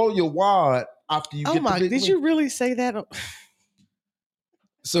can't blow your wad after you. Oh get my! the big Did win. you really say that?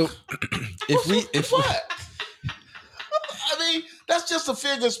 So if what? I mean, that's just a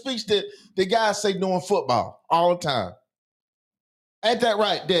figure of speech that the guys say doing football all the time. Ain't that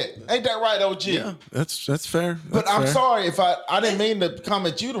right, Dick? Ain't that right, OG? yeah, that's fair. But That's I'm fair. sorry if I didn't mean to come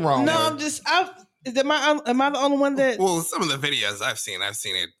at you the wrong No, way. I'm just. Am I the only one that? Well, some of the videos I've seen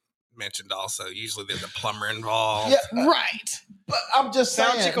it mentioned also. Usually there's a plumber involved. Yeah, Right. but I'm just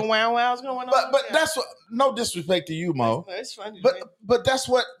Sound saying. chicken wow wow's going on. But that's what. No disrespect to you, Mo. It's funny. But that's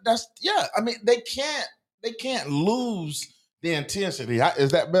yeah. I mean, they can't lose the intensity.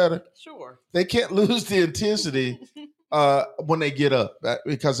 Is that better? sure. They can't lose the intensity when they get up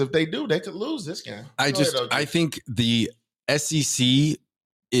because if they do, they could lose this game. I think the SEC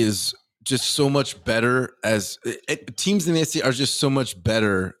is just so much better teams in the SEC are just so much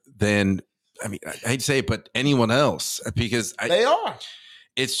better than, I mean, I hate to say it, but anyone else because they are.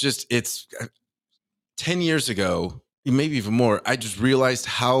 It's 10 years ago, maybe even more. I just realized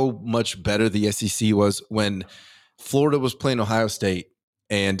how much better the SEC was when Florida was playing Ohio State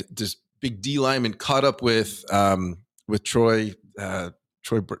and this big D lineman caught up with Troy,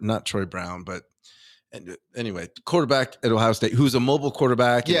 not Troy Brown, but anyway, quarterback at Ohio State, who's a mobile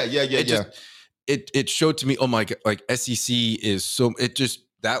quarterback. Yeah. It showed to me, oh my God, like SEC is so,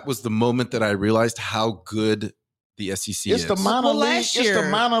 that was the moment that I realized how good the SEC is. The minor Well, league. last It's year- the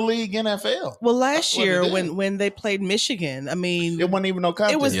minor league NFL. Well, That's last what year it is. when they played Michigan, I mean, It wasn't even no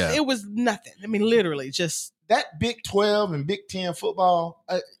contest. it was nothing. I mean, literally just That Big 12 and Big 10 football.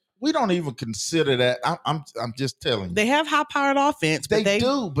 We don't even consider that. I'm just telling you. they have high powered offense, but They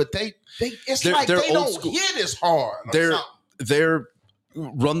do, but they it's They're- like they're they old don't school. hit as hard. or They're- something. They're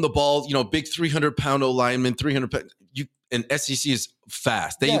run the ball, big 300-pound O lineman, 300 pound. And SEC is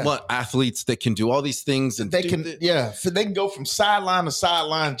fast. They Yeah. want athletes that can do all these things, and They can, so they can go from sideline to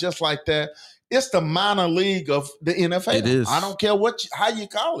sideline just like that. It's the minor league of the NFL. It is. I don't care how you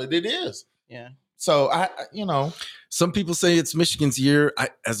call it. It is. yeah. So Some people say it's Michigan's year.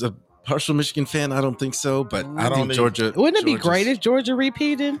 As a partial Michigan fan, I don't think so, but I don't think either. Georgia. Wouldn't it be Georgia's- great if Georgia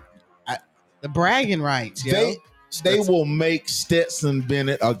repeated? I- The bragging rights, they will make Stetson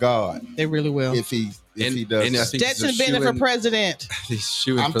Bennett a god they really will. if he And does. I that. think he's a Stetson Bennett for shoo-in. president. He's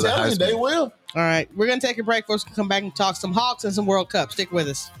shooing I'm for the telling you, they Heisman. will. All right, we're gonna take a break. Folks, come back and talk some Hawks and some World Cup. Stick with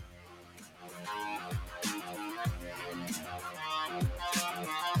us.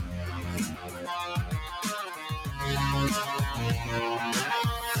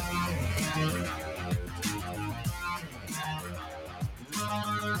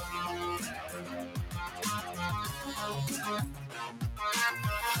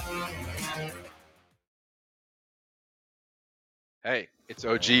 Hey, it's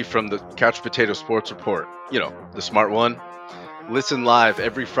OG from the Couch Potato Sports Report. The smart one. Listen live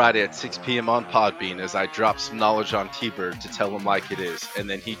every Friday at 6 p.m. on Podbean as I drop some knowledge on T-Bird to tell him like it is, and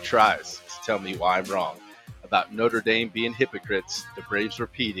then he tries to tell me why I'm wrong about Notre Dame being hypocrites, the Braves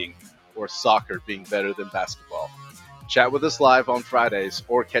repeating, or soccer being better than basketball. Chat with us live on Fridays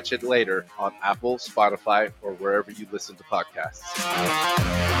or catch it later on Apple, Spotify, or wherever you listen to podcasts.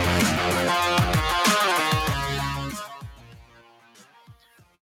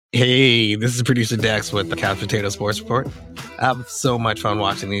 Hey, this is producer Dex with the Couch Potato Sports Report. I have so much fun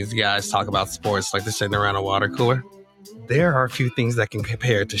watching these guys talk about sports like they're sitting around a water cooler. There are a few things that can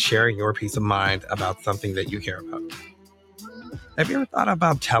compare to sharing your peace of mind about something that you care about. Have you ever thought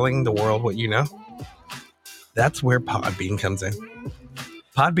about telling the world what you know? That's where Podbean comes in.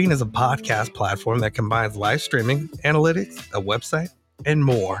 Podbean is a podcast platform that combines live streaming, analytics, a website, and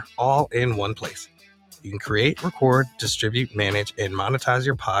more, all in one place. You can create, record, distribute, manage, and monetize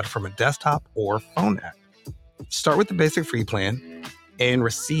your pod from a desktop or phone app. Start with the basic free plan and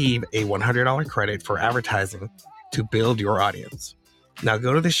receive a $100 credit for advertising to build your audience. Now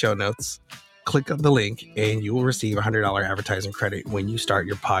go to the show notes, click on the link, and you will receive a $100 advertising credit when you start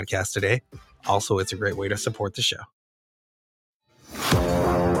your podcast today. Also, it's a great way to support the show.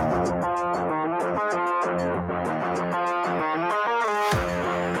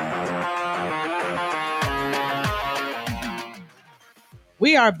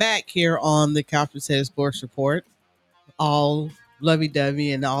 We are back here on the Couch Potato Sports Report. All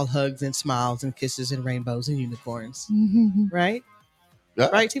lovey-dovey and all hugs and smiles and kisses and rainbows and unicorns. Right? Yeah.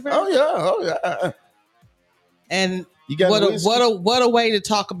 Right, T-Bird? Oh yeah. And You got what whiskey? a way to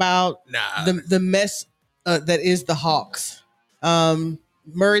talk about Nah. the mess that is the Hawks.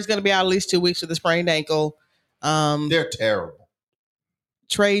 Murray's going to be out at least 2 weeks with a sprained ankle. They're terrible.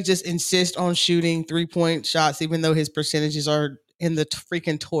 Trey just insists on shooting 3-point shots, even though his percentages are in the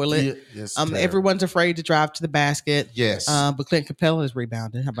freaking toilet. Yeah, it's terrible. Everyone's afraid to drive to the basket. Yes. But Clint Capella is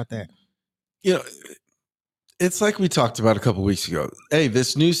rebounding. How about that? You know, it's like we talked about a couple weeks ago. Hey,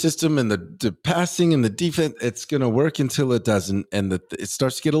 this new system and the passing and the defense, it's going to work until it doesn't. And it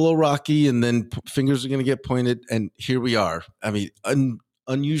starts to get a little rocky, and then fingers are going to get pointed. And here we are. I mean,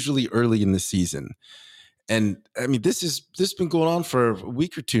 unusually early in the season. And I mean, this has been going on for a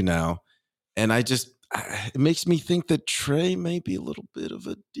week or two now. And it makes me think that Trey may be a little bit of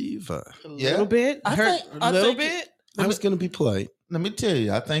a diva. A Yeah. little bit. I Hurt think- a I little think bit. I was going to be polite. Let me tell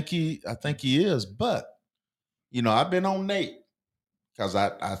you, I think he is, but I've been on Nate because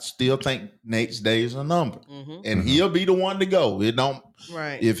I still think Nate's days are numbered, Mhm. and he'll be the one to go. It don't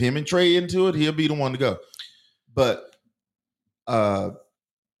Right. if him and Trey into it, he'll be the one to go. But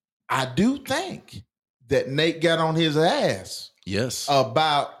I do think that Nate got on his ass Yes.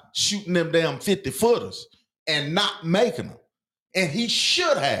 about shooting them damn 50-footers and not making them, and he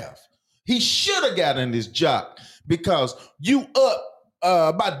should have. He should have got in his jock because you up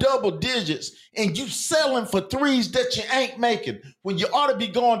by double digits and you selling for threes that you ain't making when you ought to be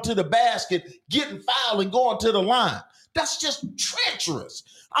going to the basket, getting fouled and going to the line. That's just treacherous.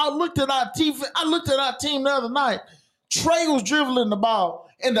 I looked at our team the other night. Trey was dribbling the ball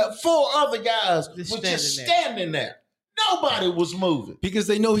and the 4 other guys Just were just standing there. standing there. Nobody was moving. Because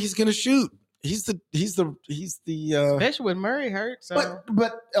they know he's going to shoot. He's the Especially when Murray hurt. So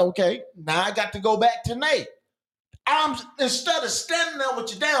But okay, now I got to go back to Nate. Instead of standing there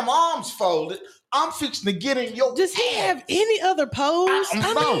with your damn arms folded, I'm fixing to get in your does he butt. have any other pose? No.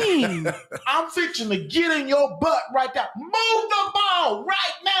 I mean, I'm fixing to get in your butt right now. Move the ball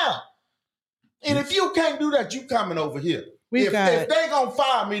right now. And if you can't do that, you coming over here. If they gonna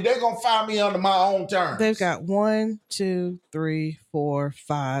fire me, they're gonna fire me under my own terms. they've got 1, 2, 3, 4,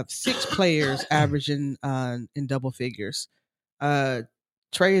 5, 6 players averaging in double figures.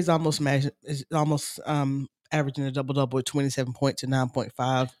 Trey is almost averaging a double with 27 points and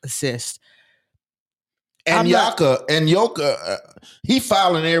 9.5 assists. and I'm Yoka, he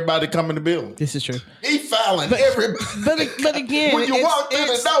fouling everybody coming to the building. This is true. He fouling But- everybody. But again, when you walk through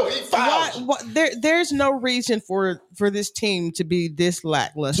the door, he fouls. there's no reason for this team to be this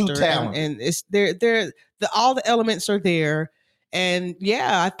lackluster. Too talented. And it's all the elements are there. And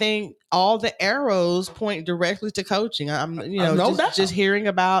yeah, I think all the arrows point directly to coaching. I'm No doubt. just hearing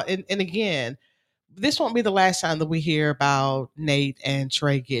about and again, this won't be the last time that we hear about Nate and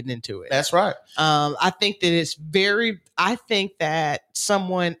Trey getting into it. That's right. I think that I think that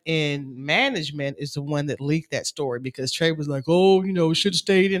someone in management is the one that leaked that story because Trey was like, oh, should have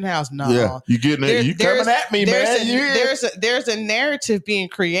stayed in house. No. Yeah, you getting it? You coming at me, man? There's a narrative being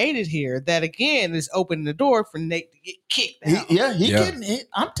created here that again is opening the door for Nate to get kicked out. He getting it.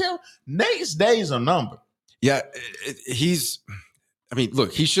 I'm telling Nate's days are numbered. Yeah, I mean,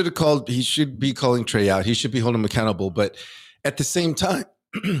 look, he should be calling Trey out. He should be holding him accountable. But at the same time,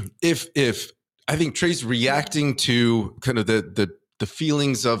 if I think Trey's reacting to kind of the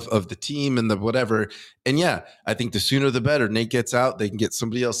feelings of the team and the whatever, and yeah, I think the sooner the better. Nate gets out, they can get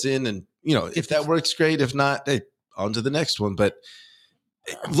somebody else in, and if that works, great. If not, hey, on to the next one. But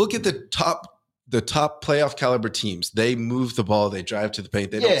look at the top playoff caliber teams. They move the ball, they drive to the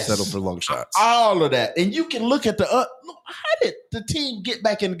paint, they don't settle for long shots. All of that. And you can look at how did the team get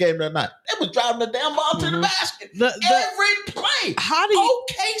back in the game that night? They was driving the damn ball to the basket. Every play. How do you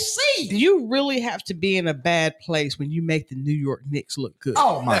OKC. you really have to be in a bad place when you make the New York Knicks look good?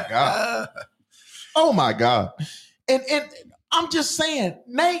 Oh my God. Oh my God. And I'm just saying,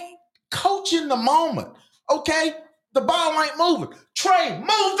 Nate, coaching the moment. Okay? The ball ain't moving. Trey, move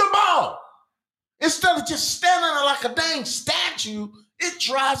the ball. Instead of just standing there like a dang statue, it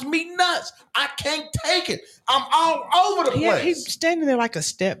drives me nuts. I can't take it. I'm all over the place. Yeah, he's standing there like a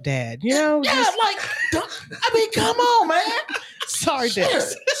stepdad, Yeah, just- come on, man. sorry,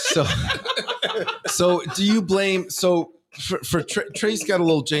 Dennis. So do you blame? So for Trey's got a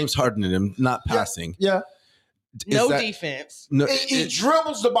little James Harden in him, not passing. Yeah. No defense. No, He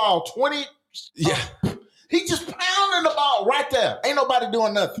dribbles the ball 20. yeah, He just pounding the ball right there. Ain't nobody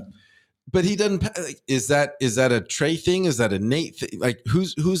doing nothing. but he doesn't. Is that a Trey thing? Is that a Nate thing? Like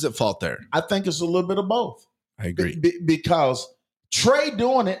who's at fault there? I think it's a little bit of both. I agree. Because Trey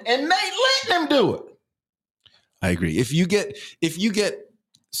doing it and Nate letting him do it. I agree. If you get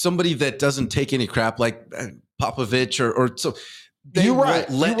somebody that doesn't take any crap like Popovich or so, they You're won't right.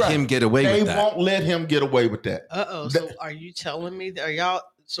 let You're right. him get away They with that. won't let him get away with that. So are you telling me that, are y'all?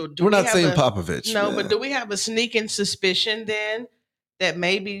 So do We're we not have saying a, Popovich. No, but do we have a sneaking suspicion then that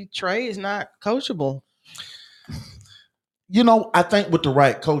maybe Trey is not coachable? You know, I think with the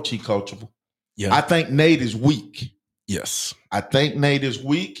right coach, he coachable. Yeah. I think Nate is weak. Yes. I think Nate is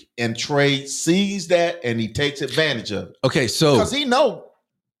weak, and Trey sees that and he takes advantage of it Okay, so because he know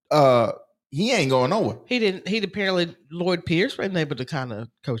he ain't going nowhere, He apparently Lloyd Pierce wasn't able to kind of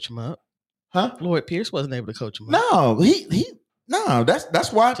coach him up. huh? Lloyd Pierce wasn't able to coach him up. No, no.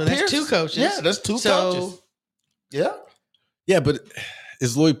 That's why. So that's Pierce- two coaches. Yeah, that's two So- coaches. Yeah, yeah, but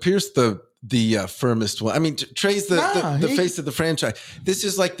is Lloyd Pierce the firmest one? I mean, Trey's the Nah, face of the franchise. This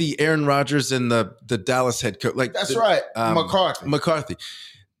is like the Aaron Rodgers and the Dallas head coach. Like that's right. McCarthy. McCarthy.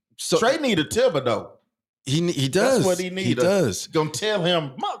 So Trey need a Thibodeau. he does. That's what he need. He does. Gonna tell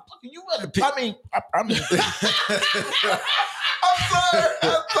him, motherfucker, you better. I mean, I'm sorry.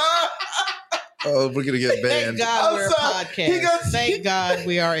 Oh, we're gonna get Thank banned. God I'm we're a sorry. He podcast. got- Thank God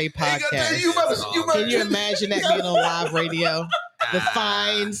we are a He gonna tell podcast. you better. Can you imagine that being on live radio? The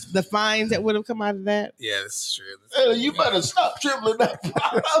fines that would have come out of that. Yeah, this is true. Hey, you better stop dribbling that.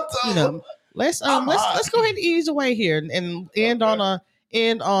 You know, let's I'm hot. let's go ahead and ease away here and end on I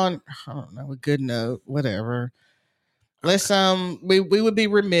don't know, a good note, whatever. Let's we would be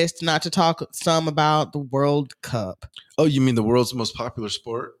remiss not to talk some about the World Cup. Oh, you mean the world's most popular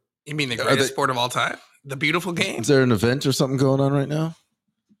sport? You mean the Are greatest they- sport of all time? The beautiful game? Is there an event or something going on right now?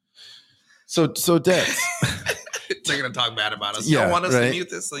 So Dex. They're going to talk bad about us. Yeah, Y'all want us right. to mute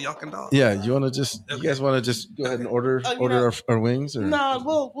this so y'all can talk? Yeah, you want to just Okay. you guys want to just go ahead and order You know- our wings or No,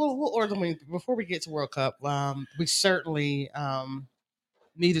 we'll order them before we get to World Cup. We certainly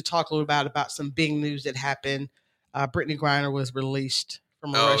need to talk a little about some big news that happened. Brittany Griner was released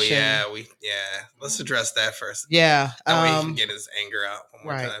from a Oh, Russian. yeah. Let's address that first. Yeah. That way he can get his anger out one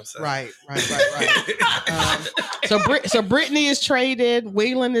more Right, time. So. right. So Brittany is traded.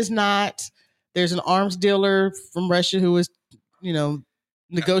 Whelan is not. There's an arms dealer from Russia who was,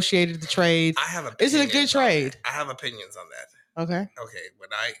 negotiated the trade. I have Is it a opinions good on trade? that. I have opinions on that. Okay. Okay, when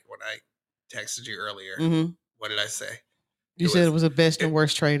I texted you earlier, hmm what did I say? You said it was the best and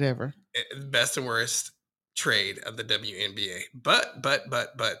worst trade ever. Best and worst trade of the WNBA. But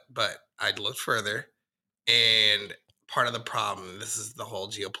I looked further, and part of the problem, this is the whole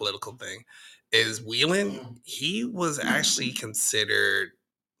geopolitical thing, is Whelan, he was actually considered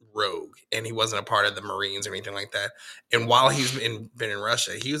rogue, and he wasn't a part of the Marines or anything like that. And while he's been in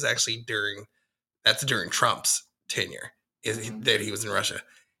Russia, he was actually during Trump's tenure that he was in Russia.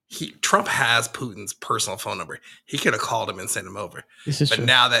 Trump has Putin's personal phone number. He could have called him and sent him over. This is But true.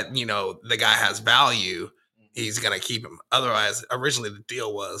 now that, the guy has value, he's going to keep him. Otherwise, originally the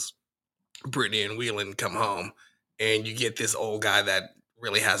deal was Brittany and Whelan come home and you get this old guy that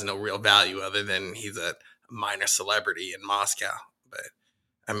really has no real value other than he's a minor celebrity in Moscow. But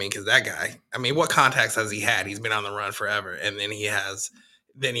because that guy, what contacts has he had? He's been on the run forever. And then he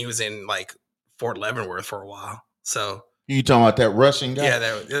was in like Fort Leavenworth for a while. So You talking about that Russian guy? yeah,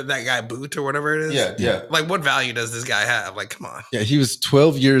 that guy Boot or whatever it is. Yeah. Like, what value does this guy have? Like, come on. Yeah, he was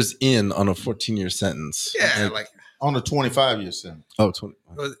 12 years in on a 14-year sentence. Yeah, like On a 25-year sentence. Oh, 20.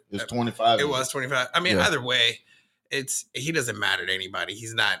 it was, It's 25. it was 25. Yeah. Either way, he doesn't matter to anybody.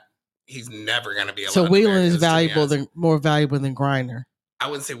 He's never going to be allowed. So to Whelan marry is this, to be honest. more valuable than Griner. I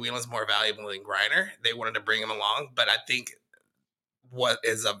wouldn't say Whelan's more valuable than Griner. They wanted to bring him along, but I think what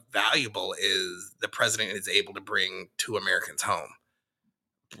is valuable is the president is able to bring two Americans home.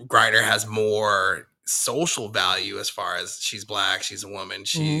 Griner has more social value as far as she's black, she's a woman,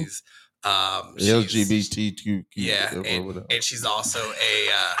 she's LGBTQ. yeah, and she's also a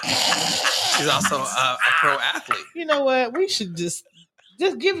pro athlete. You know what? We should just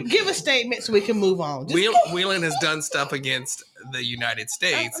give a statement so we can move on. Whelan has done stuff against the United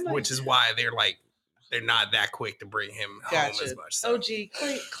States, I'm like- which is why they're not that quick to bring him home as much. So. OG,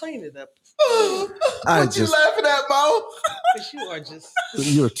 clean it up. What you laughing at, Mo? Because you are just.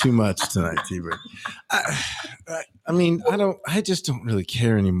 You're too much tonight, T-Bird. I just don't really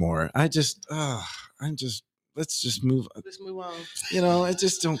care anymore. Let's just move. Let's move on. I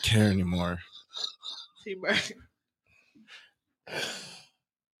just don't care anymore. T-Bird.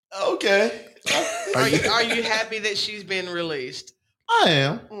 Okay. Are you happy that she's been released? I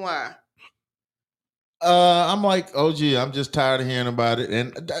am. Why? I'm like, OG, I'm just tired of hearing about it.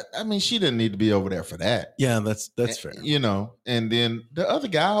 And she didn't need to be over there for that. Yeah, that's fair. And then the other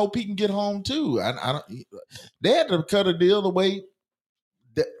guy, I hope he can get home too. I don't. They had to cut a deal the way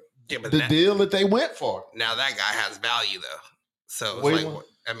But the deal that they went for. now that guy has value though. So it's Wait, like, what?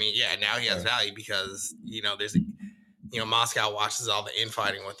 now he has value because Moscow watches all the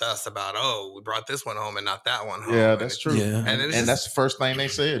infighting with us about, oh, we brought this one home and not that one home. Yeah, And that's it's- true. Yeah. And, then it's And just- that's the first thing they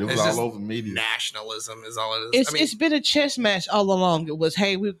said. It was it's just all over the media. nationalism is all it is. It's been a chess match all along. It was,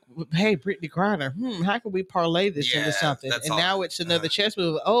 hey, Brittany Griner, how can we parlay this into Yeah, something? that's And all. now it's another chess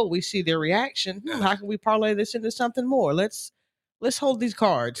move. Oh, we see their reaction. How can we parlay this into something more? Let's hold these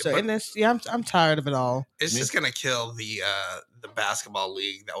cards. So, But- and that's I'm tired of it all. It's just gonna kill the basketball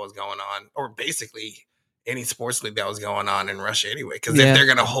league that was going on, or basically any sports league that was going on in Russia anyway. Because Yeah. if they're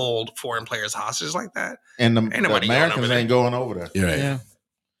gonna hold foreign players hostage like that, And the nobody going Americans over ain't going over there. You're right. Yeah,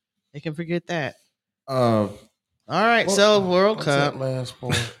 they can forget that. Uh, All right, what- so World what's Cup. that last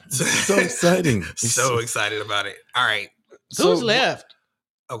point? So exciting. so excited about it. All right, Who's left?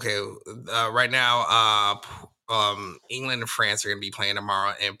 okay. Right now, England and France are gonna be playing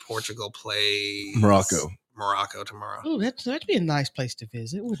tomorrow, and Portugal plays Morocco tomorrow. Oh, that'd be a nice place to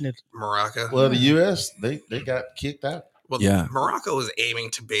visit, wouldn't it? Morocco. Well, the U.S. they got kicked out. Well, Yeah. Morocco is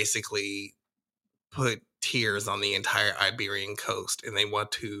aiming to basically put tiers on the entire Iberian coast, and they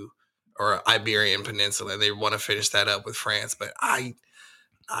want to, or Iberian Peninsula. They want to finish that up with France, but I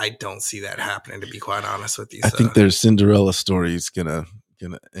don't see that happening. To be quite honest with you, I think their Cinderella story is gonna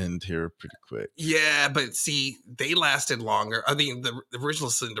end here pretty quick. yeah, but see, they lasted longer. I mean, the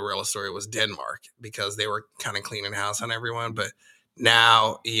original Cinderella story was Denmark because they were kind of cleaning house on everyone, but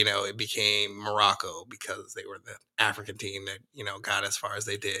now, it became Morocco because they were the African team that, got as far as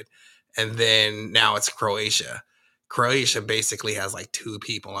they did. And then now it's Croatia. Croatia basically has like 2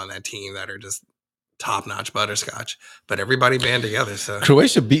 people on that team that are just top-notch butterscotch, but everybody band together. So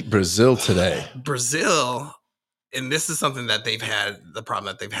Croatia beat Brazil today. Brazil, and this is something that the problem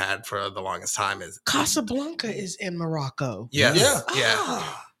that they've had for the longest time is Casablanca is in Morocco. yes, Yeah. yeah.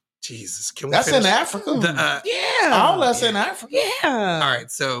 Ah, Jesus, can we That's in finish? Africa. yeah. All that's in Africa. Yeah. All right,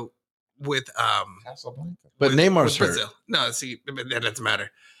 so with Casablanca. But with Neymar's hurt. Brazil. No, see, but that doesn't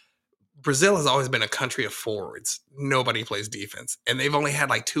matter. Brazil has always been a country of forwards. Nobody plays defense, and they've only had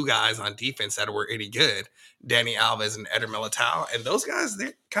like 2 guys on defense that were any good: Dani Alves and Eder Militao. And those guys,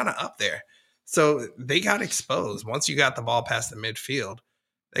 they're kind of up there. So they got exposed once you got the ball past the midfield.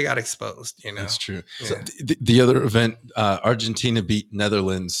 They got exposed. That's true. Yeah. So the other event, Argentina beat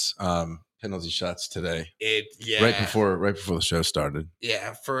Netherlands penalty shots today, right before the show started.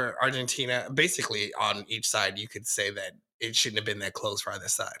 Yeah, for Argentina, basically on each side, you could say that it shouldn't have been that close for either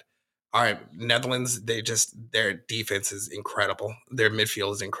side. All right, Netherlands, their defense is incredible. Their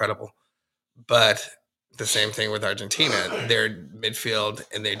midfield is incredible. But the same thing with Argentina. Their midfield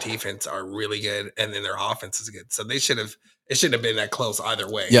and their defense are really good, and then their offense is good. So it shouldn't have been that close either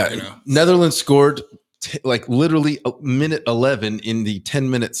way. Yeah, Netherlands scored literally minute 11 in the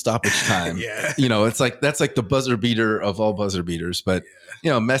 10-minute stoppage time. Yeah. That's like the buzzer beater of all buzzer beaters. But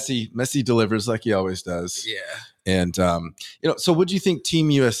Messi delivers like he always does. Yeah. And so what do you think, Team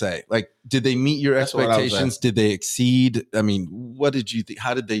USA? Like, did they meet your That's what I was expectations? Did they exceed? I mean, what did you think?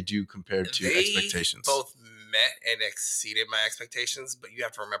 How did they do compared to They expectations? both met and exceeded my expectations, but you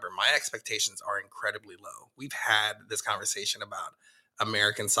have to remember my expectations are incredibly low. We've had this conversation about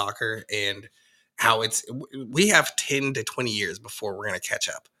American soccer and how we have 10 to 20 years before we're going to catch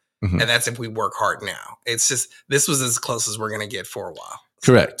up. Mhm. And that's if we work hard now. It's just, this was as close as we're going to get for a while.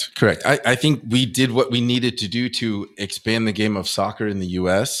 Correct. I think we did what we needed to do to expand the game of soccer in the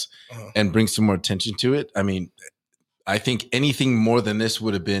U.S. Uh-huh. and bring some more attention to it. I mean, I think anything more than this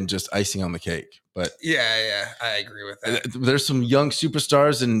would have been just icing on the cake. But Yeah, I agree with that. there's some young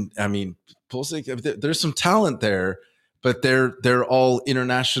superstars, and I mean, Pulisic, there's some talent there, but they're all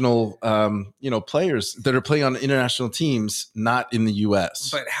international, players that are playing on international teams, not in the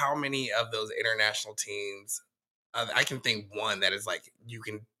U.S. But how many of those international teams? I can think one that is like, you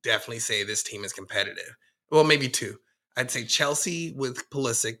can definitely say this team is competitive. Well, maybe 2. I'd say Chelsea with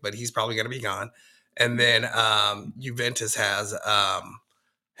Pulisic, but he's probably going to be gone. And then Juventus has God,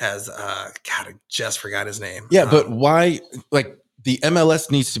 I just forgot his name. Yeah, but why? Like, the MLS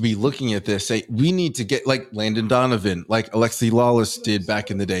needs to be looking at this. Say, we need to get like Landon Donovan, like Alexi Lawless did back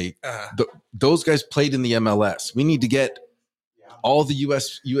in the day. Those guys played in the MLS. We need to get all the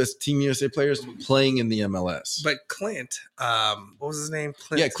US Team USA players playing in the MLS. But Clint, what was his name?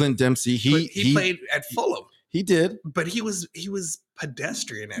 Clint. Yeah, Clint Dempsey. He played at Fulham, He did. but he was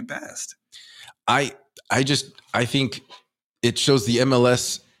pedestrian at best. I think it shows the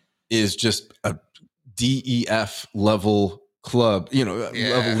MLS is just a DEF level club,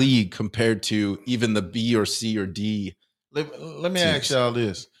 level league compared to even the B or C or D. Let me ask y'all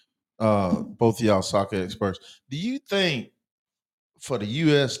this, both of y'all soccer experts. Do you think for the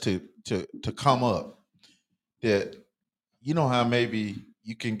U.S. to come up, that how maybe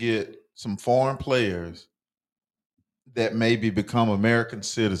you can get some foreign players that maybe become American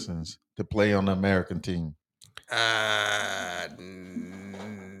citizens to play on the American team?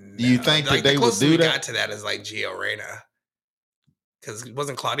 Do you think that they the would closest do we that? got to that is like Gio Reyna, because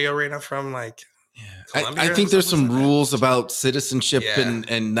wasn't Claudio Reyna from like Colombia I or think there's something some like that? rules about citizenship Yeah.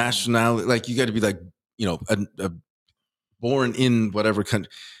 and nationality. Like you got to be like, a born in whatever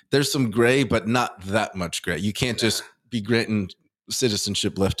country. There's some gray, but not that much gray. You can't just be granting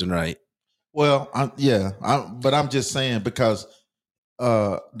citizenship left and right. Well, but I'm just saying because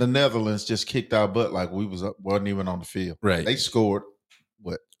the Netherlands just kicked our butt like we wasn't even on the field. Right. They scored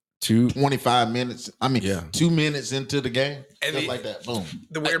 25 minutes. 2 minutes into the game, And just like that. Boom.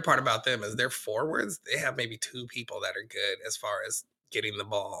 The weird part about them is their forwards. They have maybe 2 people that are good as far as getting the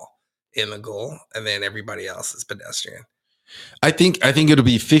ball in the goal, and then everybody else is pedestrian. I think it'll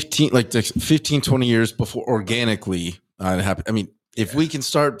be 15, 20 years before organically happen. I mean, if we can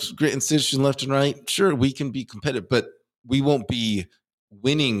start gritting citizen left and right, sure, we can be competitive, but we won't be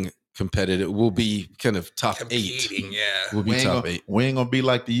winning competitive. We'll be kind of top Competing, 8. yeah. We'll be top 8. We ain't gonna be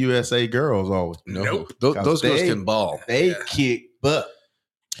like the USA girls always. No, Nope. Those girls can ball. They kick butt.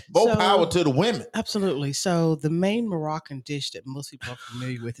 More So- power to the women. Absolutely. So the main Moroccan dish that most people are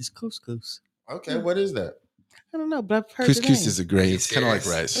familiar with is couscous. Okay, what is that? I don't know, but I've heard the Couscous name. is a grain. It's kind of like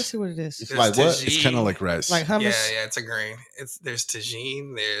Serious? Let's rice. see what it is. It's There's like what? tagine. It's kind of like rice. Like hummus. Yeah, it's a grain. There's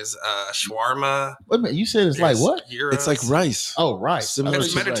tagine. There's shawarma. Wait a minute, you said it's like there's what? gyros. It's like rice. Oh, right. Similar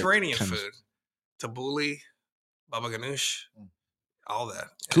There's to rice, Mediterranean kind of. food. Tabbouleh, baba ganoush, all that.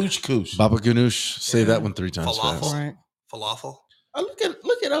 Couscous. Baba ganoush. Say that one 3 times Falafel. fast. Right. Falafel. Oh,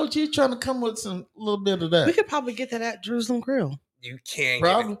 look at OG trying to come with some little bit of that. We could probably get that at Jerusalem Grill. You can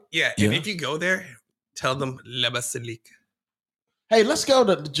Probably. get it. Yeah, and Yeah. if you go there, tell them Le Basilique. Hey, let's go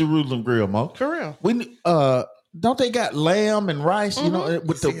to the Jerusalem Grill, Mo. For real. We don't they got lamb and rice? You know,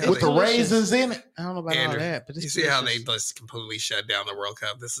 with You see how the they- raisins in it. I don't know about all Andrew, that, but it's You see how they delicious. just completely shut down the World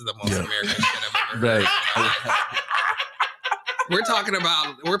Cup? This is the most Yeah. American shit I've ever heard. Right. We're talking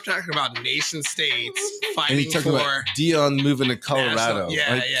about nation states And you're fighting talking for, about Dion moving to Colorado.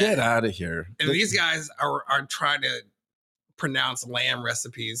 Yeah, like, yeah. get out of here. and these guys are trying to pronounce lamb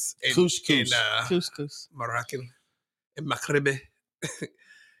recipes in Couscous. Couscous. Moroccan, in Maghreb.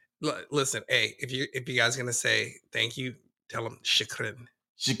 Listen, hey, if you guys gonna say thank you, tell them shukran,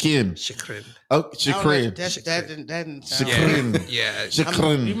 Shakin. shukran. Oh, I don't know, Shakrin. That didn't sound Shukran. right. Yeah. I mean,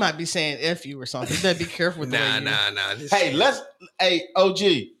 Shakrin. you might be saying F you or something. You better be careful with the way Nah. you... Hey, OG,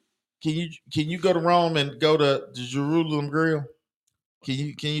 can you go to Rome and go to the Jerusalem Grill? Can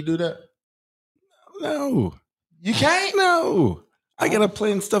you do that? No. You can't. No. I got to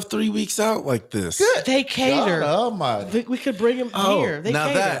plan stuff 3 weeks out like this. Good. They cater. God almighty. We could bring them Oh, here. They now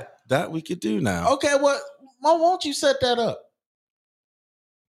cater. that we could do now. Okay, well, Mo, won't you set that up?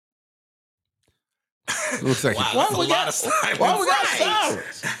 Looks like Wow, Why that's a we lot got- of silence. why we got Right.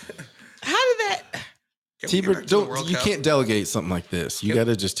 silence? How did that... Can we get T-Bird, back to the World you Cup? can't delegate something like this. You Can-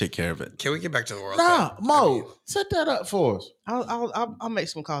 got to just take care of it. Can we get back to the World Nah, Cup? Mo, set that up for us. I'll make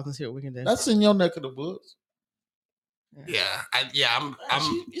some calls and see what we can do. That's in your neck of the woods. I'm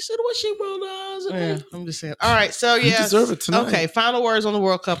You said what she rolled her eyes at Yeah, me. I'm just saying. All right, so You yeah. deserve it tonight. Okay, final words on the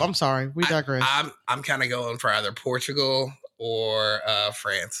World Cup. I'm sorry, we digress. I'm kind of going for either Portugal or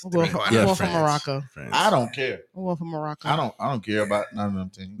France. I'm to going be for, quite I'm going honest. for Morocco. France. I don't care. I'm going for Morocco. I don't care about none of them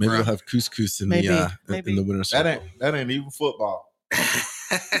teams. Maybe Bruh. we'll have couscous in Maybe, the maybe. in the winter That circle. ain't even football.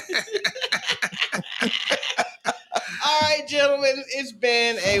 All right, gentlemen, it's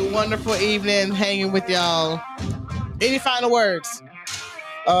been a wonderful evening hanging with y'all. Any final words?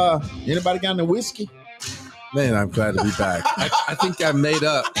 Anybody got any whiskey? Man, I'm glad to be back. I think I made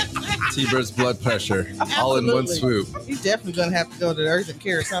up T-Bird's blood pressure all in one Absolutely. swoop. He's definitely gonna have to go to the urgent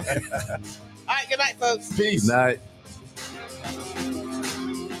care or something. All right, good night, folks. Peace. Good night.